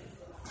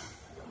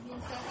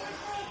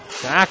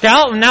 Back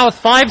out, and now with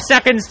 5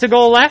 seconds to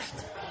go left.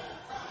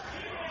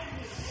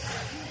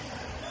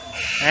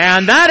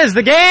 And that is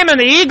the game, and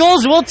the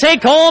Eagles will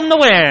take home the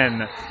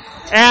win.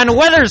 And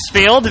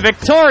Wethersfield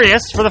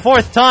victorious for the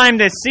fourth time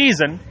this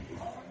season.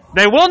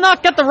 They will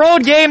not get the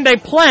road game they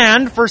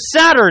planned for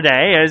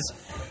Saturday, as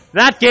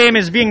that game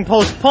is being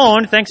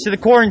postponed thanks to the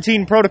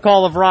quarantine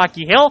protocol of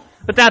Rocky Hill.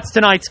 But that's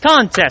tonight's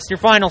contest. Your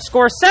final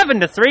score,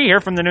 7-3 here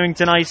from the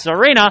Newington Ice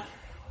Arena.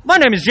 My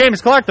name is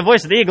James Clark, the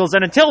voice of the Eagles,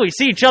 and until we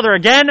see each other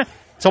again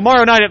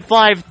tomorrow night at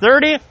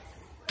 5:30,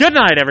 good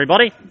night,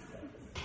 everybody.